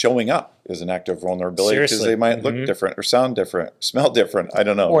 just showing up is an act of vulnerability because they might look different or sound different, smell different. I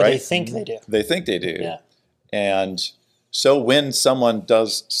don't know. Or they think they do. They think they do. Yeah. And so when someone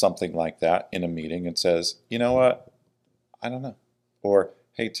does something like that in a meeting and says, you know what, I don't know. Or,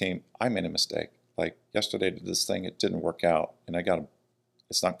 hey, team, I made a mistake. Like, yesterday I did this thing, it didn't work out, and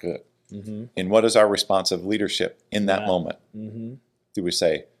it's not good. And what is our response of leadership in that moment? Do we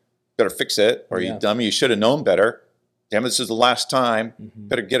say, better fix it, or you dummy, you should have known better, damn, this is the last time,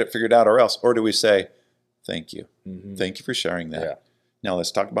 better get it figured out or else? Or do we say, thank you for sharing that, now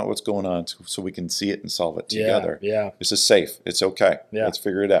let's talk about what's going on so we can see it and solve it together. This is safe, it's okay, let's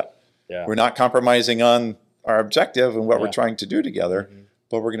figure it out. We're not compromising on our objective and what we're trying to do together,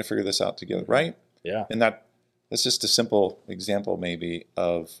 but we're going to figure this out together, right? And that's just a simple example maybe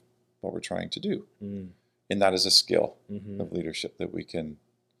of what we're trying to do. And that is a skill of leadership that we can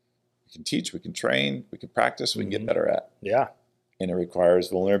teach, we can train, we can practice, we can get better at. And it requires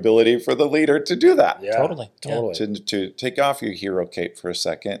vulnerability for the leader to do that. Totally. To take off your hero cape for a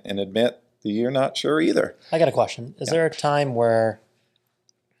second and admit that you're not sure either. I got a question. Is there a time where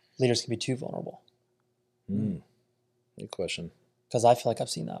leaders can be too vulnerable? Good question. Because I feel like I've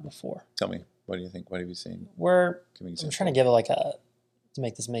seen that before. Tell me, what do you think? What have you seen? I'm trying to give it to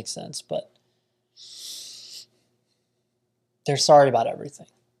make this make sense, but they're sorry about everything.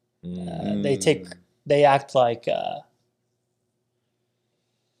 They take they act like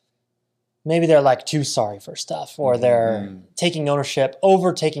maybe they're like too sorry for stuff, or they're taking ownership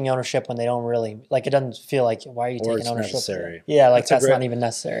when they don't really, like, it doesn't feel like, why are you Or taking it's ownership? necessary. Yeah, like that's not even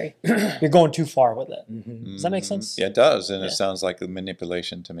necessary. You're going too far with it. Does that make sense? Yeah, it does, and it sounds like a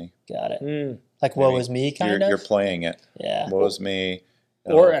manipulation to me. Got it. Like, woe is me, kind of? You're playing it. Yeah. Woe is me.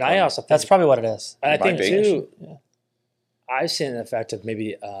 And I also think that's probably what it is. I think be. too, Yeah. I've seen the effect of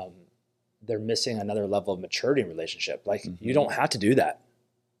maybe they're missing another level of maturity in relationship. Like, you don't have to do that.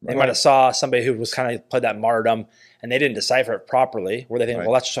 They might have saw somebody who was kind of played that martyrdom and they didn't decipher it properly, where they think,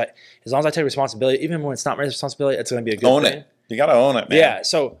 well, that's just right. As long as I take responsibility, even when it's not my responsibility, it's going to be a good own thing. it. You got to own it, man. Yeah.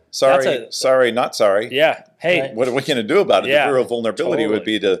 So sorry, not sorry. Yeah. Hey, Right. What are we going to do about it? Yeah, the real vulnerability would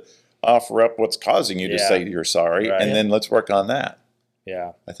be to offer up what's causing you to say you're sorry, and then let's work on that.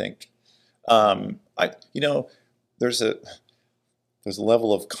 Yeah. I think, there's a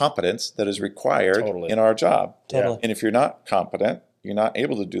level of competence that is required in our job. Totally. And if you're not competent, you're not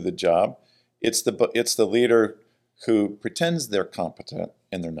able to do the job. It's the leader who pretends they're competent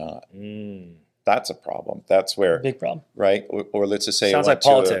and they're not. That's a problem. That's where Big problem. right? Or let's just say Sounds like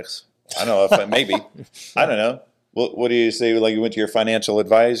politics. I don't know if maybe I don't know. What do you say? Like, you went to your financial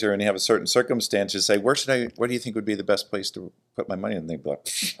advisor and you have a certain circumstance. You say, where do you think would be the best place to put my money? And they'd be like,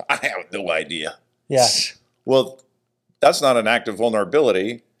 I have no idea. Yeah. Well, that's not an act of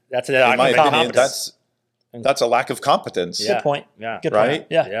vulnerability. That's an act In my of opinion, competence. that's a lack of competence. Yeah. Good point. Yeah. Good Right? point.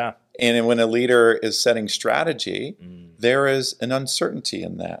 Yeah. Yeah. And when a leader is setting strategy, there is an uncertainty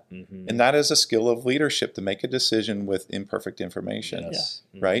in that. And that is a skill of leadership, to make a decision with imperfect information. Yes.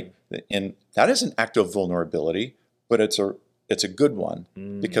 Right? And that is an act of vulnerability, but it's a good one,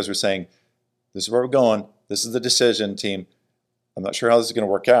 because we're saying, this is where we're going. This is the decision, team. I'm not sure how this is going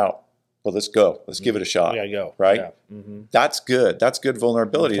to work out, but let's go. Let's give it a shot. We gotta go. Right? Yeah. That's good. That's good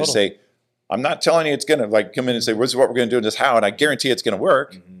vulnerability to say, I'm not telling you it's going to, like, come in and say, this is what we're going to do and this is how, and I guarantee it's going to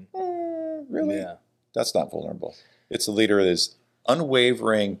work. Really? Yeah. That's not vulnerable. It's a leader that is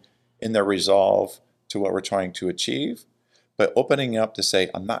unwavering in their resolve to what we're trying to achieve, but opening up to say,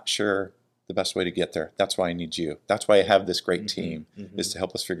 I'm not sure the best way to get there. That's why I need you. That's why I have this great team, is to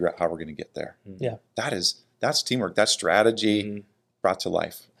help us figure out how we're going to get there. Yeah. That's teamwork. That's strategy brought to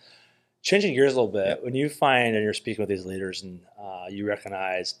life. Changing gears a little bit, when you find and you're speaking with these leaders and you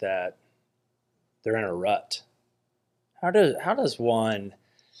recognize that they're in a rut, how does one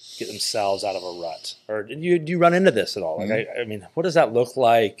get themselves out of a rut? Or do you run into this at all? Like, I mean, what does that look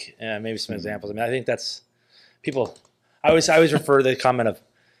like? Maybe some examples. I mean, I think that's people. I always refer to the comment of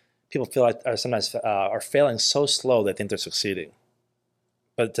people feel like sometimes are failing so slow they think they're succeeding.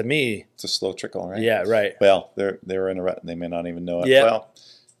 But to me, it's a slow trickle, right? Yeah, right. Well, they're in a rut and they may not even know it. Yeah. Well,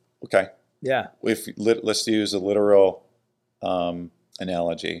 okay. Yeah. Let's use a literal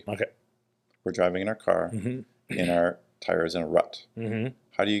analogy. Okay. We're driving in our car, and our tire is in a rut.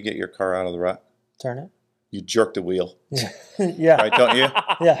 How do you get your car out of the rut? Turn it. You jerk the wheel. Yeah. Right, don't you?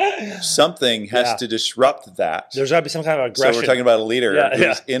 Yeah. Something has to disrupt that. There's got to be some kind of aggression. So we're talking about a leader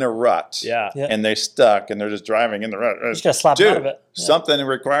who's in a rut. Yeah. And they're stuck and they're just driving in the rut. You just got to slap them out of it. Yeah. Something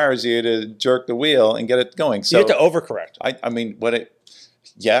requires you to jerk the wheel and get it going. So you have to overcorrect. I mean,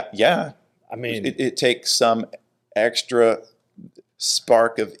 yeah. I mean, it takes some extra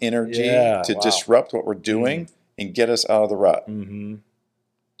spark of energy to disrupt what we're doing and get us out of the rut.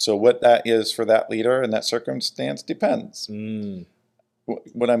 So what that is for that leader in that circumstance depends.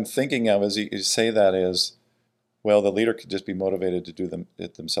 What I'm thinking of as you say that is, well, the leader could just be motivated to do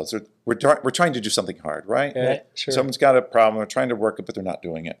it themselves. We're trying to do something hard, right? Right, sure. Someone's got a problem. They're trying to work it, but they're not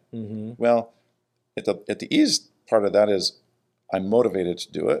doing it. Well, at the ease part of that is, I'm motivated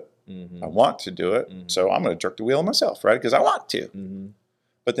to do it. I want to do it. So I'm going to jerk the wheel myself, right? Because I want to.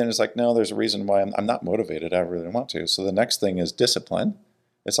 But then it's like, no, there's a reason why I'm not motivated. I really want to. So the next thing is discipline.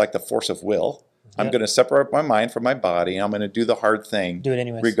 It's like the force of will. I'm going to separate my mind from my body. I'm going to do the hard thing. Do it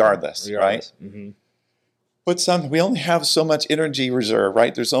anyways. Regardless. Right? But we only have so much energy reserve,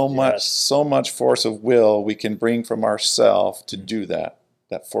 right? There's so much force of will we can bring from ourselves to do that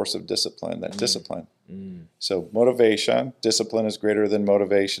force of discipline, discipline. So motivation, discipline is greater than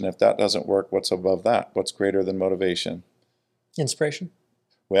motivation. If that doesn't work, what's above that? What's greater than motivation? Inspiration.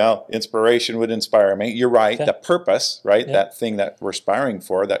 Well, inspiration would inspire me. You're right. Okay. The purpose, right? Yeah. That thing that we're aspiring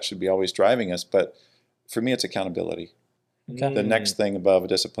for, that should be always driving us. But for me, it's accountability. Okay. The next thing above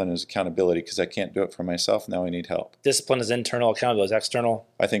discipline is accountability, because I can't do it for myself. Now I need help. Discipline is internal, accountability is external.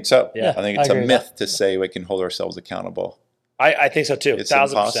 I think so. Yeah. I think it's I a agree with myth that. to say we can hold ourselves accountable. I think so too. It's 1000%.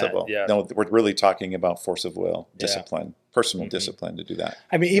 impossible. Yeah. No, we're really talking about force of will, Yeah. discipline, personal discipline to do that.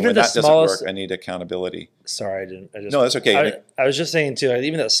 I mean, And even when the that smallest. doesn't work, I need accountability. Sorry, I didn't. No, that's okay. I was just saying too.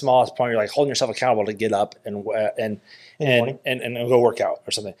 Even the smallest point, you're like holding yourself accountable to get up and go work out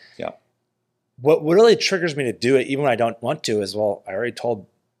or something. Yeah. What really triggers me to do it, even when I don't want to, is I already told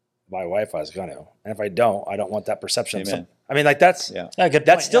my wife I was going to, and if I don't want that perception. Amen. I mean, like that's Yeah, good point.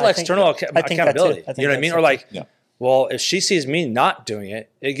 that's still Yeah, external I think accountability. that too. You know what I mean? Or like, Yeah. well, if she sees me not doing it,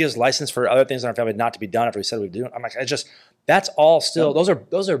 it gives license for other things in our family not to be done after we said we'd do it. I'm like, that's all still. Yeah.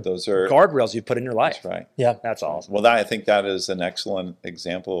 Those are guardrails you put in your life. That's right. Yeah, that's awesome. Well, I think that is an excellent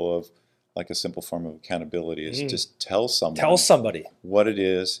example of like a simple form of accountability is just tell somebody what it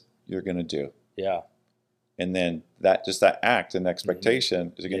is you're going to do. Yeah. And then that act and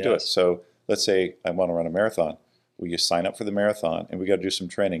expectation is going to do it. So let's say I want to run a marathon. Well, you sign up for the marathon and we got to do some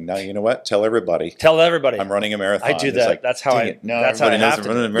training. Now, you know what? Tell everybody I'm running a marathon. I do that. Like, that's how everybody knows I'm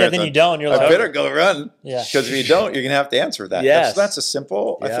running a marathon. Yeah, then you don't. You're like, I better go run. Yeah. Because if you don't, you're going to have to answer that. Yes. That's a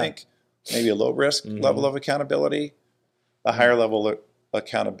simple, I think, maybe a low risk level of accountability. A higher level of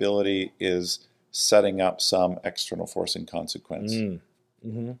accountability is setting up some external force and consequence.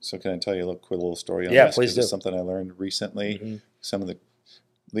 So can I tell you a quick little story on this? Yeah, please do. It's something I learned recently. Some of the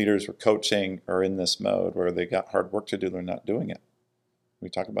leaders we're coaching are in this mode where they got hard work to do, they're not doing it. We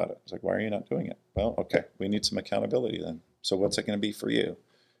talk about it. It's like, why are you not doing it? Well, okay, we need some accountability then. So what's it going to be for you?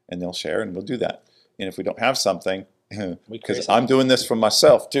 And they'll share and we'll do that. And if we don't have something, because I'm doing this for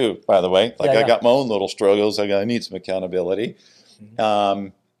myself too, by the way. Like I got my own little struggles. I need some accountability.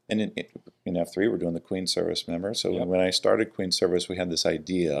 And in F3, we're doing the Queen Service, remember? So when I started Queen Service, we had this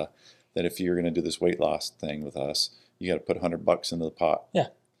idea that if you're going to do this weight loss thing with us, you got to put $100 into the pot. Yeah.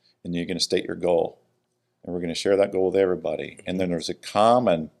 And you're going to state your goal. And we're going to share that goal with everybody. And then there's a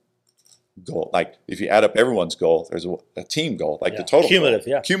common goal. Like if you add up everyone's goal, there's a team goal, like the total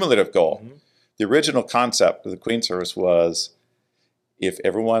cumulative goal. The original concept of the Queen Service was if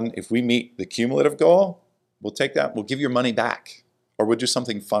we meet the cumulative goal, we'll take that, we'll give your money back, or we'll do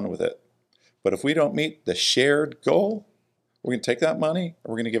something fun with it. But if we don't meet the shared goal, we're going to take that money,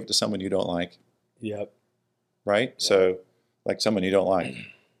 or we're going to give it to someone you don't like. Yep. Right? Yeah. So, like someone you don't like.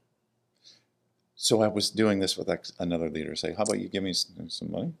 So I was doing this with another leader. Say, how about you give me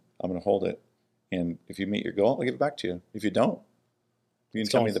some money? I'm going to hold it. And if you meet your goal, I'll give it back to you. If you don't, you can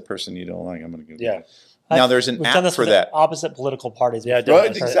tell me the person you don't like, I'm going to give it back. Now there's an app for that. Opposite political parties. Yeah, right,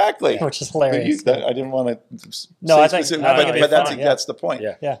 exactly. Which is hilarious. I didn't want to. No, I think, but that's the point.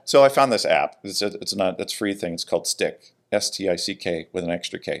 Yeah. So I found this app. It's a free thing. It's called Stick, STICK with an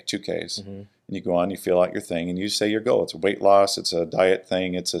extra K, 2 Ks. And you go on, you fill out your thing, and you say your goal. It's a weight loss. It's a diet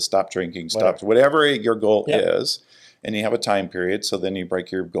thing. It's a stop drinking, whatever your goal is, and you have a time period. So then you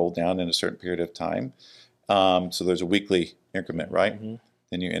break your goal down in a certain period of time. So there's a weekly increment, right?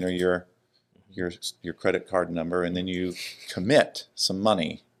 Then you enter your credit card number, and then you commit some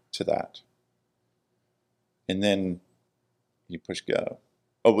money to that. And then you push go.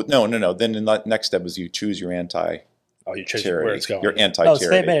 Oh, no. Then the next step is you choose your anti-charity. You choose where it's going. Your anti-charity. So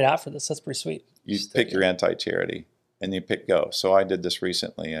they made it out for this. That's pretty sweet. You pick your anti-charity, and you pick go. So I did this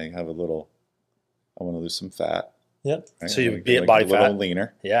recently. I want to lose some fat. Yep. Right? So you be body fat. A little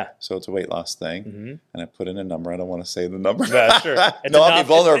leaner. Yeah. So it's a weight loss thing. And I put in a number. I don't want to say the number. Yeah, sure. No, I'll be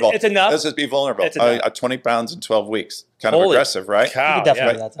vulnerable. It's enough. Let's just be vulnerable. It's enough. 20 pounds in 12 weeks. Kind of aggressive, right? Cow, you could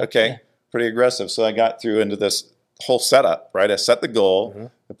definitely do that. Okay. Yeah. Pretty aggressive. So I got through into this whole setup, right? I set the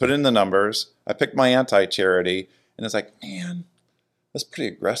goal. I put in the numbers. I picked my anti-charity. And it's like, man, that's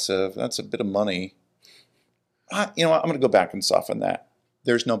pretty aggressive. That's a bit of money. You know what? I'm going to go back and soften that.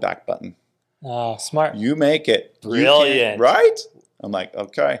 There's no back button. Oh, smart. You make it. Brilliant. Right? I'm like,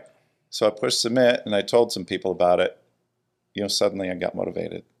 okay. So I pushed submit, and I told some people about it. Suddenly I got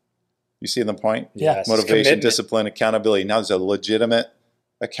motivated. You see the point? Yeah. Motivation, discipline, accountability. Now there's a legitimate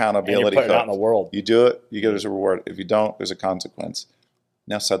accountability. And you're putting it out in the world. You do it, you get as a reward. If you don't, there's a consequence.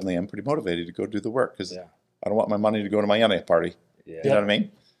 Now suddenly I'm pretty motivated to go do the work because I don't want my money to go to my anti party. Yeah. You know what I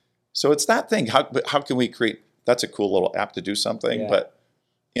mean? So it's that thing. How can we create? That's a cool little app to do something, but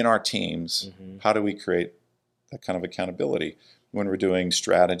in our teams, how do we create that kind of accountability? When we're doing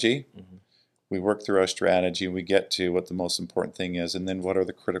strategy, we work through our strategy, we get to what the most important thing is, and then what are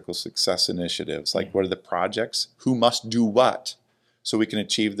the critical success initiatives? Like what are the projects? Who must do what? So we can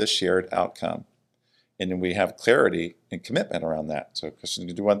achieve the shared outcome. And then we have clarity and commitment around that. So Kristen's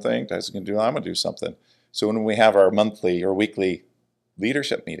going to do one thing, Tyson's going to do, I'm going to do something. So when we have our monthly or weekly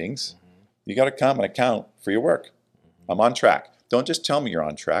leadership meetings, you got to come and account for your work. I'm on track. Don't just tell me you're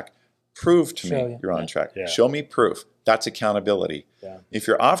on track. Prove to me you're on track. Yeah. Show me proof. That's accountability. Yeah. If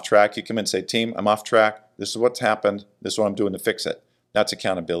you're off track, you come in and say, team, I'm off track. This is what's happened. This is what I'm doing to fix it. That's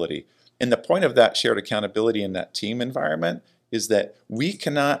accountability. And the point of that shared accountability in that team environment is that we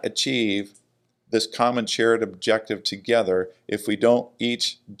cannot achieve this common shared objective together if we don't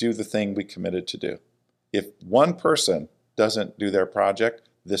each do the thing we committed to do. If one person doesn't do their project,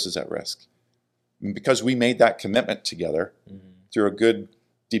 this is at risk. And because we made that commitment together through a good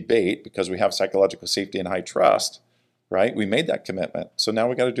debate, because we have psychological safety and high trust, right? We made that commitment. So now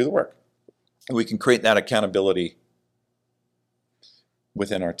we got to do the work. And we can create that accountability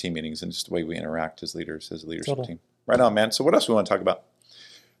within our team meetings and just the way we interact as leaders, as a leadership team. Right on, man. So what else do we want to talk about?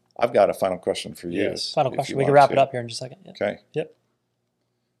 I've got a final question for you. Yes. Final question. We can wrap it up here in just a second. Yeah. Okay. Yep.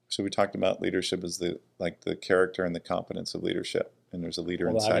 So we talked about leadership as the character and the competence of leadership, and there's a leader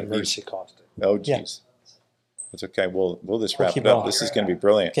inside of each. Oh, geez. That's okay. We'll just wrap it up. Going. This is going to be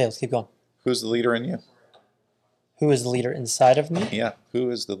brilliant. Okay, let's keep going. Who's the leader in you? Who is the leader inside of me? Yeah.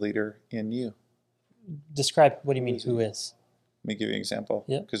 Who is the leader in you? Describe. What do you mean? Who is? Let me give you an example.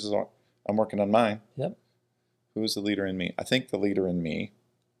 Yep. Because I'm working on mine. Yep. Who is the leader in me? I think the leader in me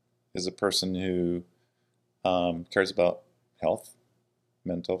is a person who cares about health,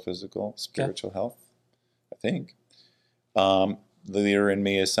 mental, physical, spiritual health, I think. The leader in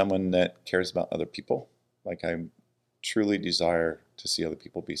me is someone that cares about other people. Like I truly desire to see other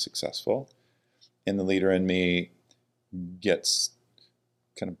people be successful. And the leader in me gets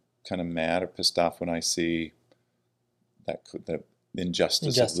kind of mad or pissed off when I see the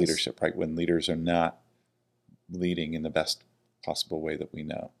injustice of leadership, right? When leaders are not leading in the best possible way that we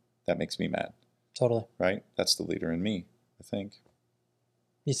know. That makes me mad. Totally. Right? That's the leader in me, I think.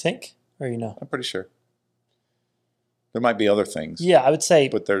 You think? Or you know? I'm pretty sure. There might be other things. Yeah, I would say.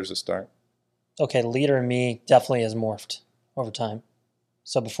 But there's a start. Okay, the leader in me definitely has morphed over time.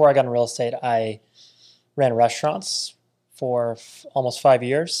 So before I got in real estate, I ran restaurants for almost 5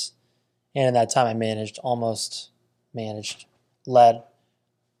 years. And in that time, I led a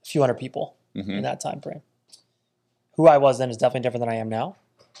few hundred people in that time frame. Who I was then is definitely different than I am now.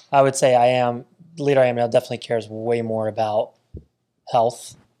 I would say the leader I am now definitely cares way more about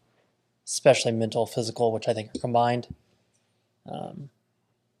health, especially mental, physical, which I think are combined.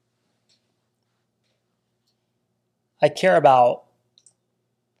 I care about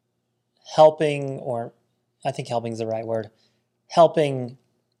helping, or I think helping is the right word, helping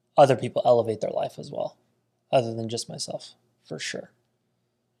other people elevate their life as well, other than just myself, for sure.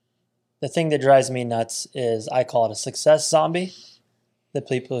 The thing that drives me nuts is I call it a success zombie. The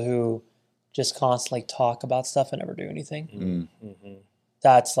people who just constantly talk about stuff and never do anything. Mm-hmm.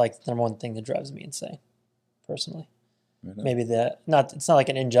 That's like the number one thing that drives me insane, personally. Maybe it's not like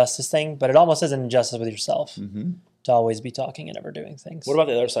an injustice thing, but it almost is an injustice with yourself to always be talking and never doing things. What about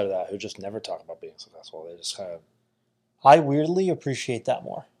the other side of that, who just never talk about being successful? They just kind of... I weirdly appreciate that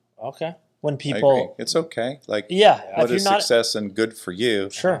more. Okay. When people... It's okay. Like, what is success and good for you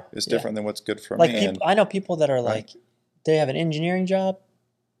is different than what's good for me. I know people that are like, they have an engineering job,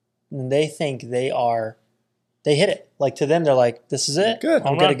 and they think they hit it. Like, to them, they're like, this is it. Good.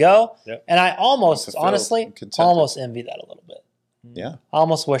 I'm good to go. Yep. And I honestly, almost envy that a little bit. Yeah. I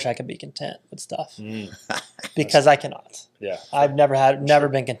almost wish I could be content with stuff because I cannot. Yeah. I've never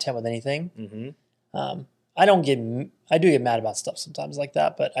been content with anything. Mm-hmm. I do get mad about stuff sometimes like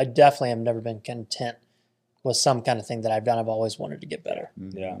that, but I definitely have never been content with some kind of thing that I've done. I've always wanted to get better.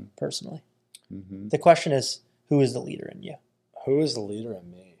 Yeah. Personally. Mm-hmm. The question is, who is the leader in you? Who is the leader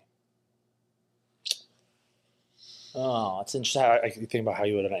in me? Oh, it's interesting. I can think about how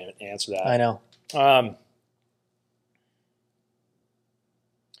you would answer that. I know.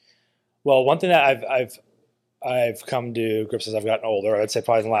 Well, one thing that I've come to grips as I've gotten older, I'd say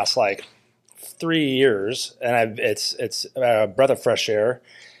probably in the last 3 years, and it's a breath of fresh air,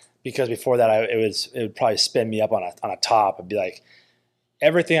 because before that it would probably spin me up on a top and be like,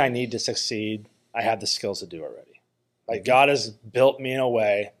 everything I need to succeed, I have the skills to do already. Like, God has built me in a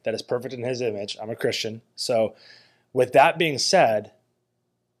way that is perfect in His image. I'm a Christian, so with that being said,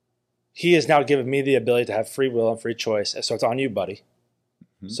 He has now given me the ability to have free will and free choice. So it's on you, buddy.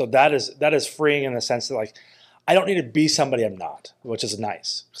 Mm-hmm. So that is freeing in the sense that, I don't need to be somebody I'm not, which is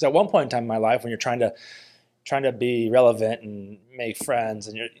nice. Because at one point in time in my life, when you're trying to be relevant and make friends,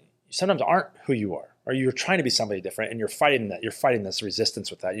 and you sometimes aren't who you are, or you're trying to be somebody different, and you're fighting that. You're fighting this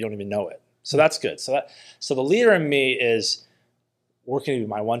resistance with that. You don't even know it. So that's good. So the leader in me is working to be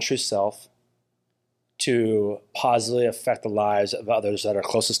my one true self, to positively affect the lives of others that are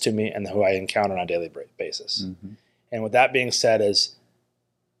closest to me and who I encounter on a daily basis. Mm-hmm. And with that being said, is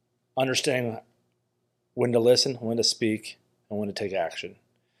understanding when to listen, when to speak, and when to take action.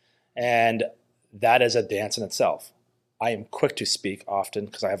 And that is a dance in itself. I am quick to speak often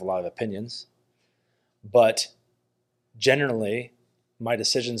because I have a lot of opinions. But generally, my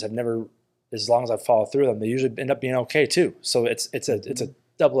decisions have never, as long as I follow through them, they usually end up being okay too. So it's a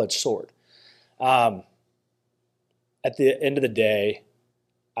double-edged sword. At the end of the day,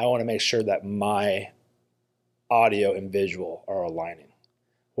 I want to make sure that my audio and visual are aligning.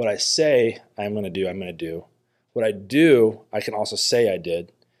 What I say I'm going to do. What I do, I can also say I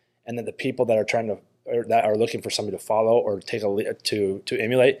did. And then the people that are looking for somebody to follow or take to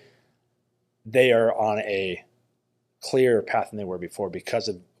emulate, they are on a clearer path than they were before because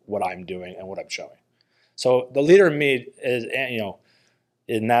of what I'm doing and what I'm showing. So the leader in me is,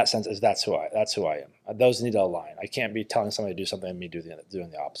 in that sense, that's who I am. Those need to align. I can't be telling somebody to do something and me doing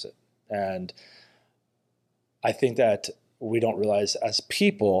the opposite. And I think that we don't realize as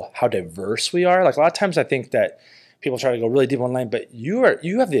people how diverse we are. Like a lot of times I think that people try to go really deep on lane, but you have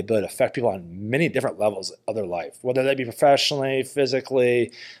the ability to affect people on many different levels of their life, whether that be professionally,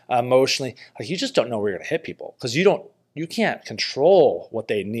 physically, emotionally. Like you just don't know where you're going to hit people because you can't control what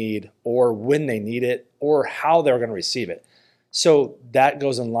they need or when they need it or how they're going to receive it. So that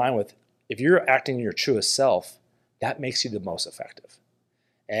goes in line with if you're acting your truest self, that makes you the most effective.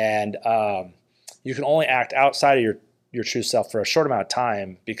 And you can only act outside of your true self for a short amount of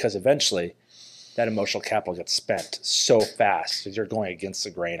time because eventually that emotional capital gets spent so fast because you're going against the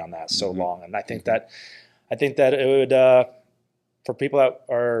grain on that so long. And I think that it would for people that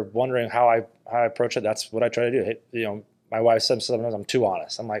are wondering how I approach it, that's what I try to do. My wife says sometimes I'm too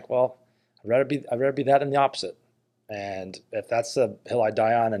honest. I'm like, well, I'd rather be that than the opposite. And if that's the hill I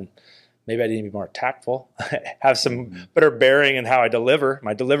die on, and maybe I need to be more tactful, have some better bearing in how I deliver.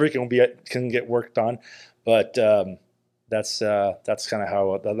 My delivery can get worked on, but that's kind of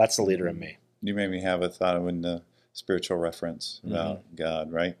how that's the leader in me. You made me have a thought of a spiritual reference about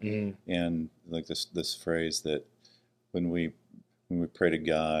God, right? And like this phrase that when we pray to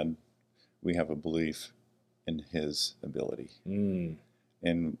God, we have a belief in His ability, and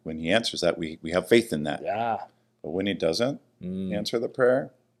when He answers that, we have faith in that. Yeah. But when He doesn't answer the prayer,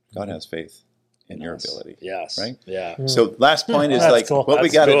 God has faith in your ability. Yes. Right? Yeah. So last point is like cool. what we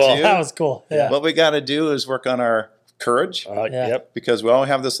got to do. That was cool. Yeah. What we got to do is work on our courage. Yep. Because we all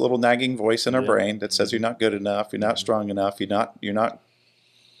have this little nagging voice in our brain that says you're not good enough, you're not strong enough, you're not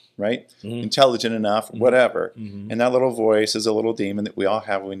right, intelligent enough, whatever. And that little voice is a little demon that we all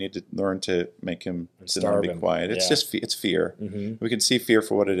have. We need to learn to make him sit down and be quiet. It's just it's fear. We can see fear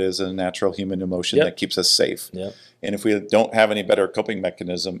for what it is, a natural human emotion that keeps us safe. And if we don't have any better coping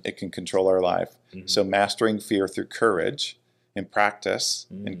mechanism, it can control our life. So mastering fear through courage and practice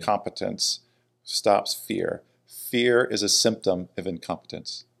and competence stops fear. Fear is a symptom of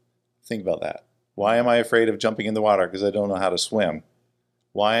incompetence. Think about that. Why am I afraid of jumping in the water? Because I don't know how to swim.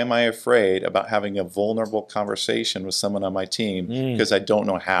 Why am I afraid about having a vulnerable conversation with someone on my team? Because I don't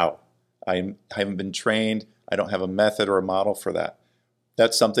know how. I haven't been trained. I don't have a method or a model for that.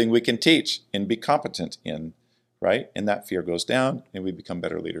 That's something we can teach and be competent in, right? And that fear goes down and we become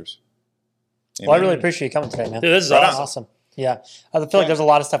better leaders. Well, I really appreciate you coming today, man. Dude, this is awesome. Yeah, I feel like there's a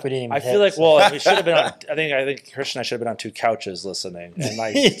lot of stuff we didn't even hit. I feel like, we should have been on, I think Christian and I should have been on two couches listening and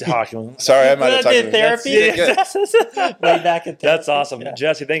like talking. Sorry, I might have talked to therapy. Way back in therapy. That's awesome. Yeah.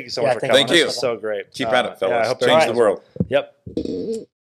 Jesse, thank you so much for coming. Thank you. This was so great. Keep at it, fellas. I hope Change the world. Yep.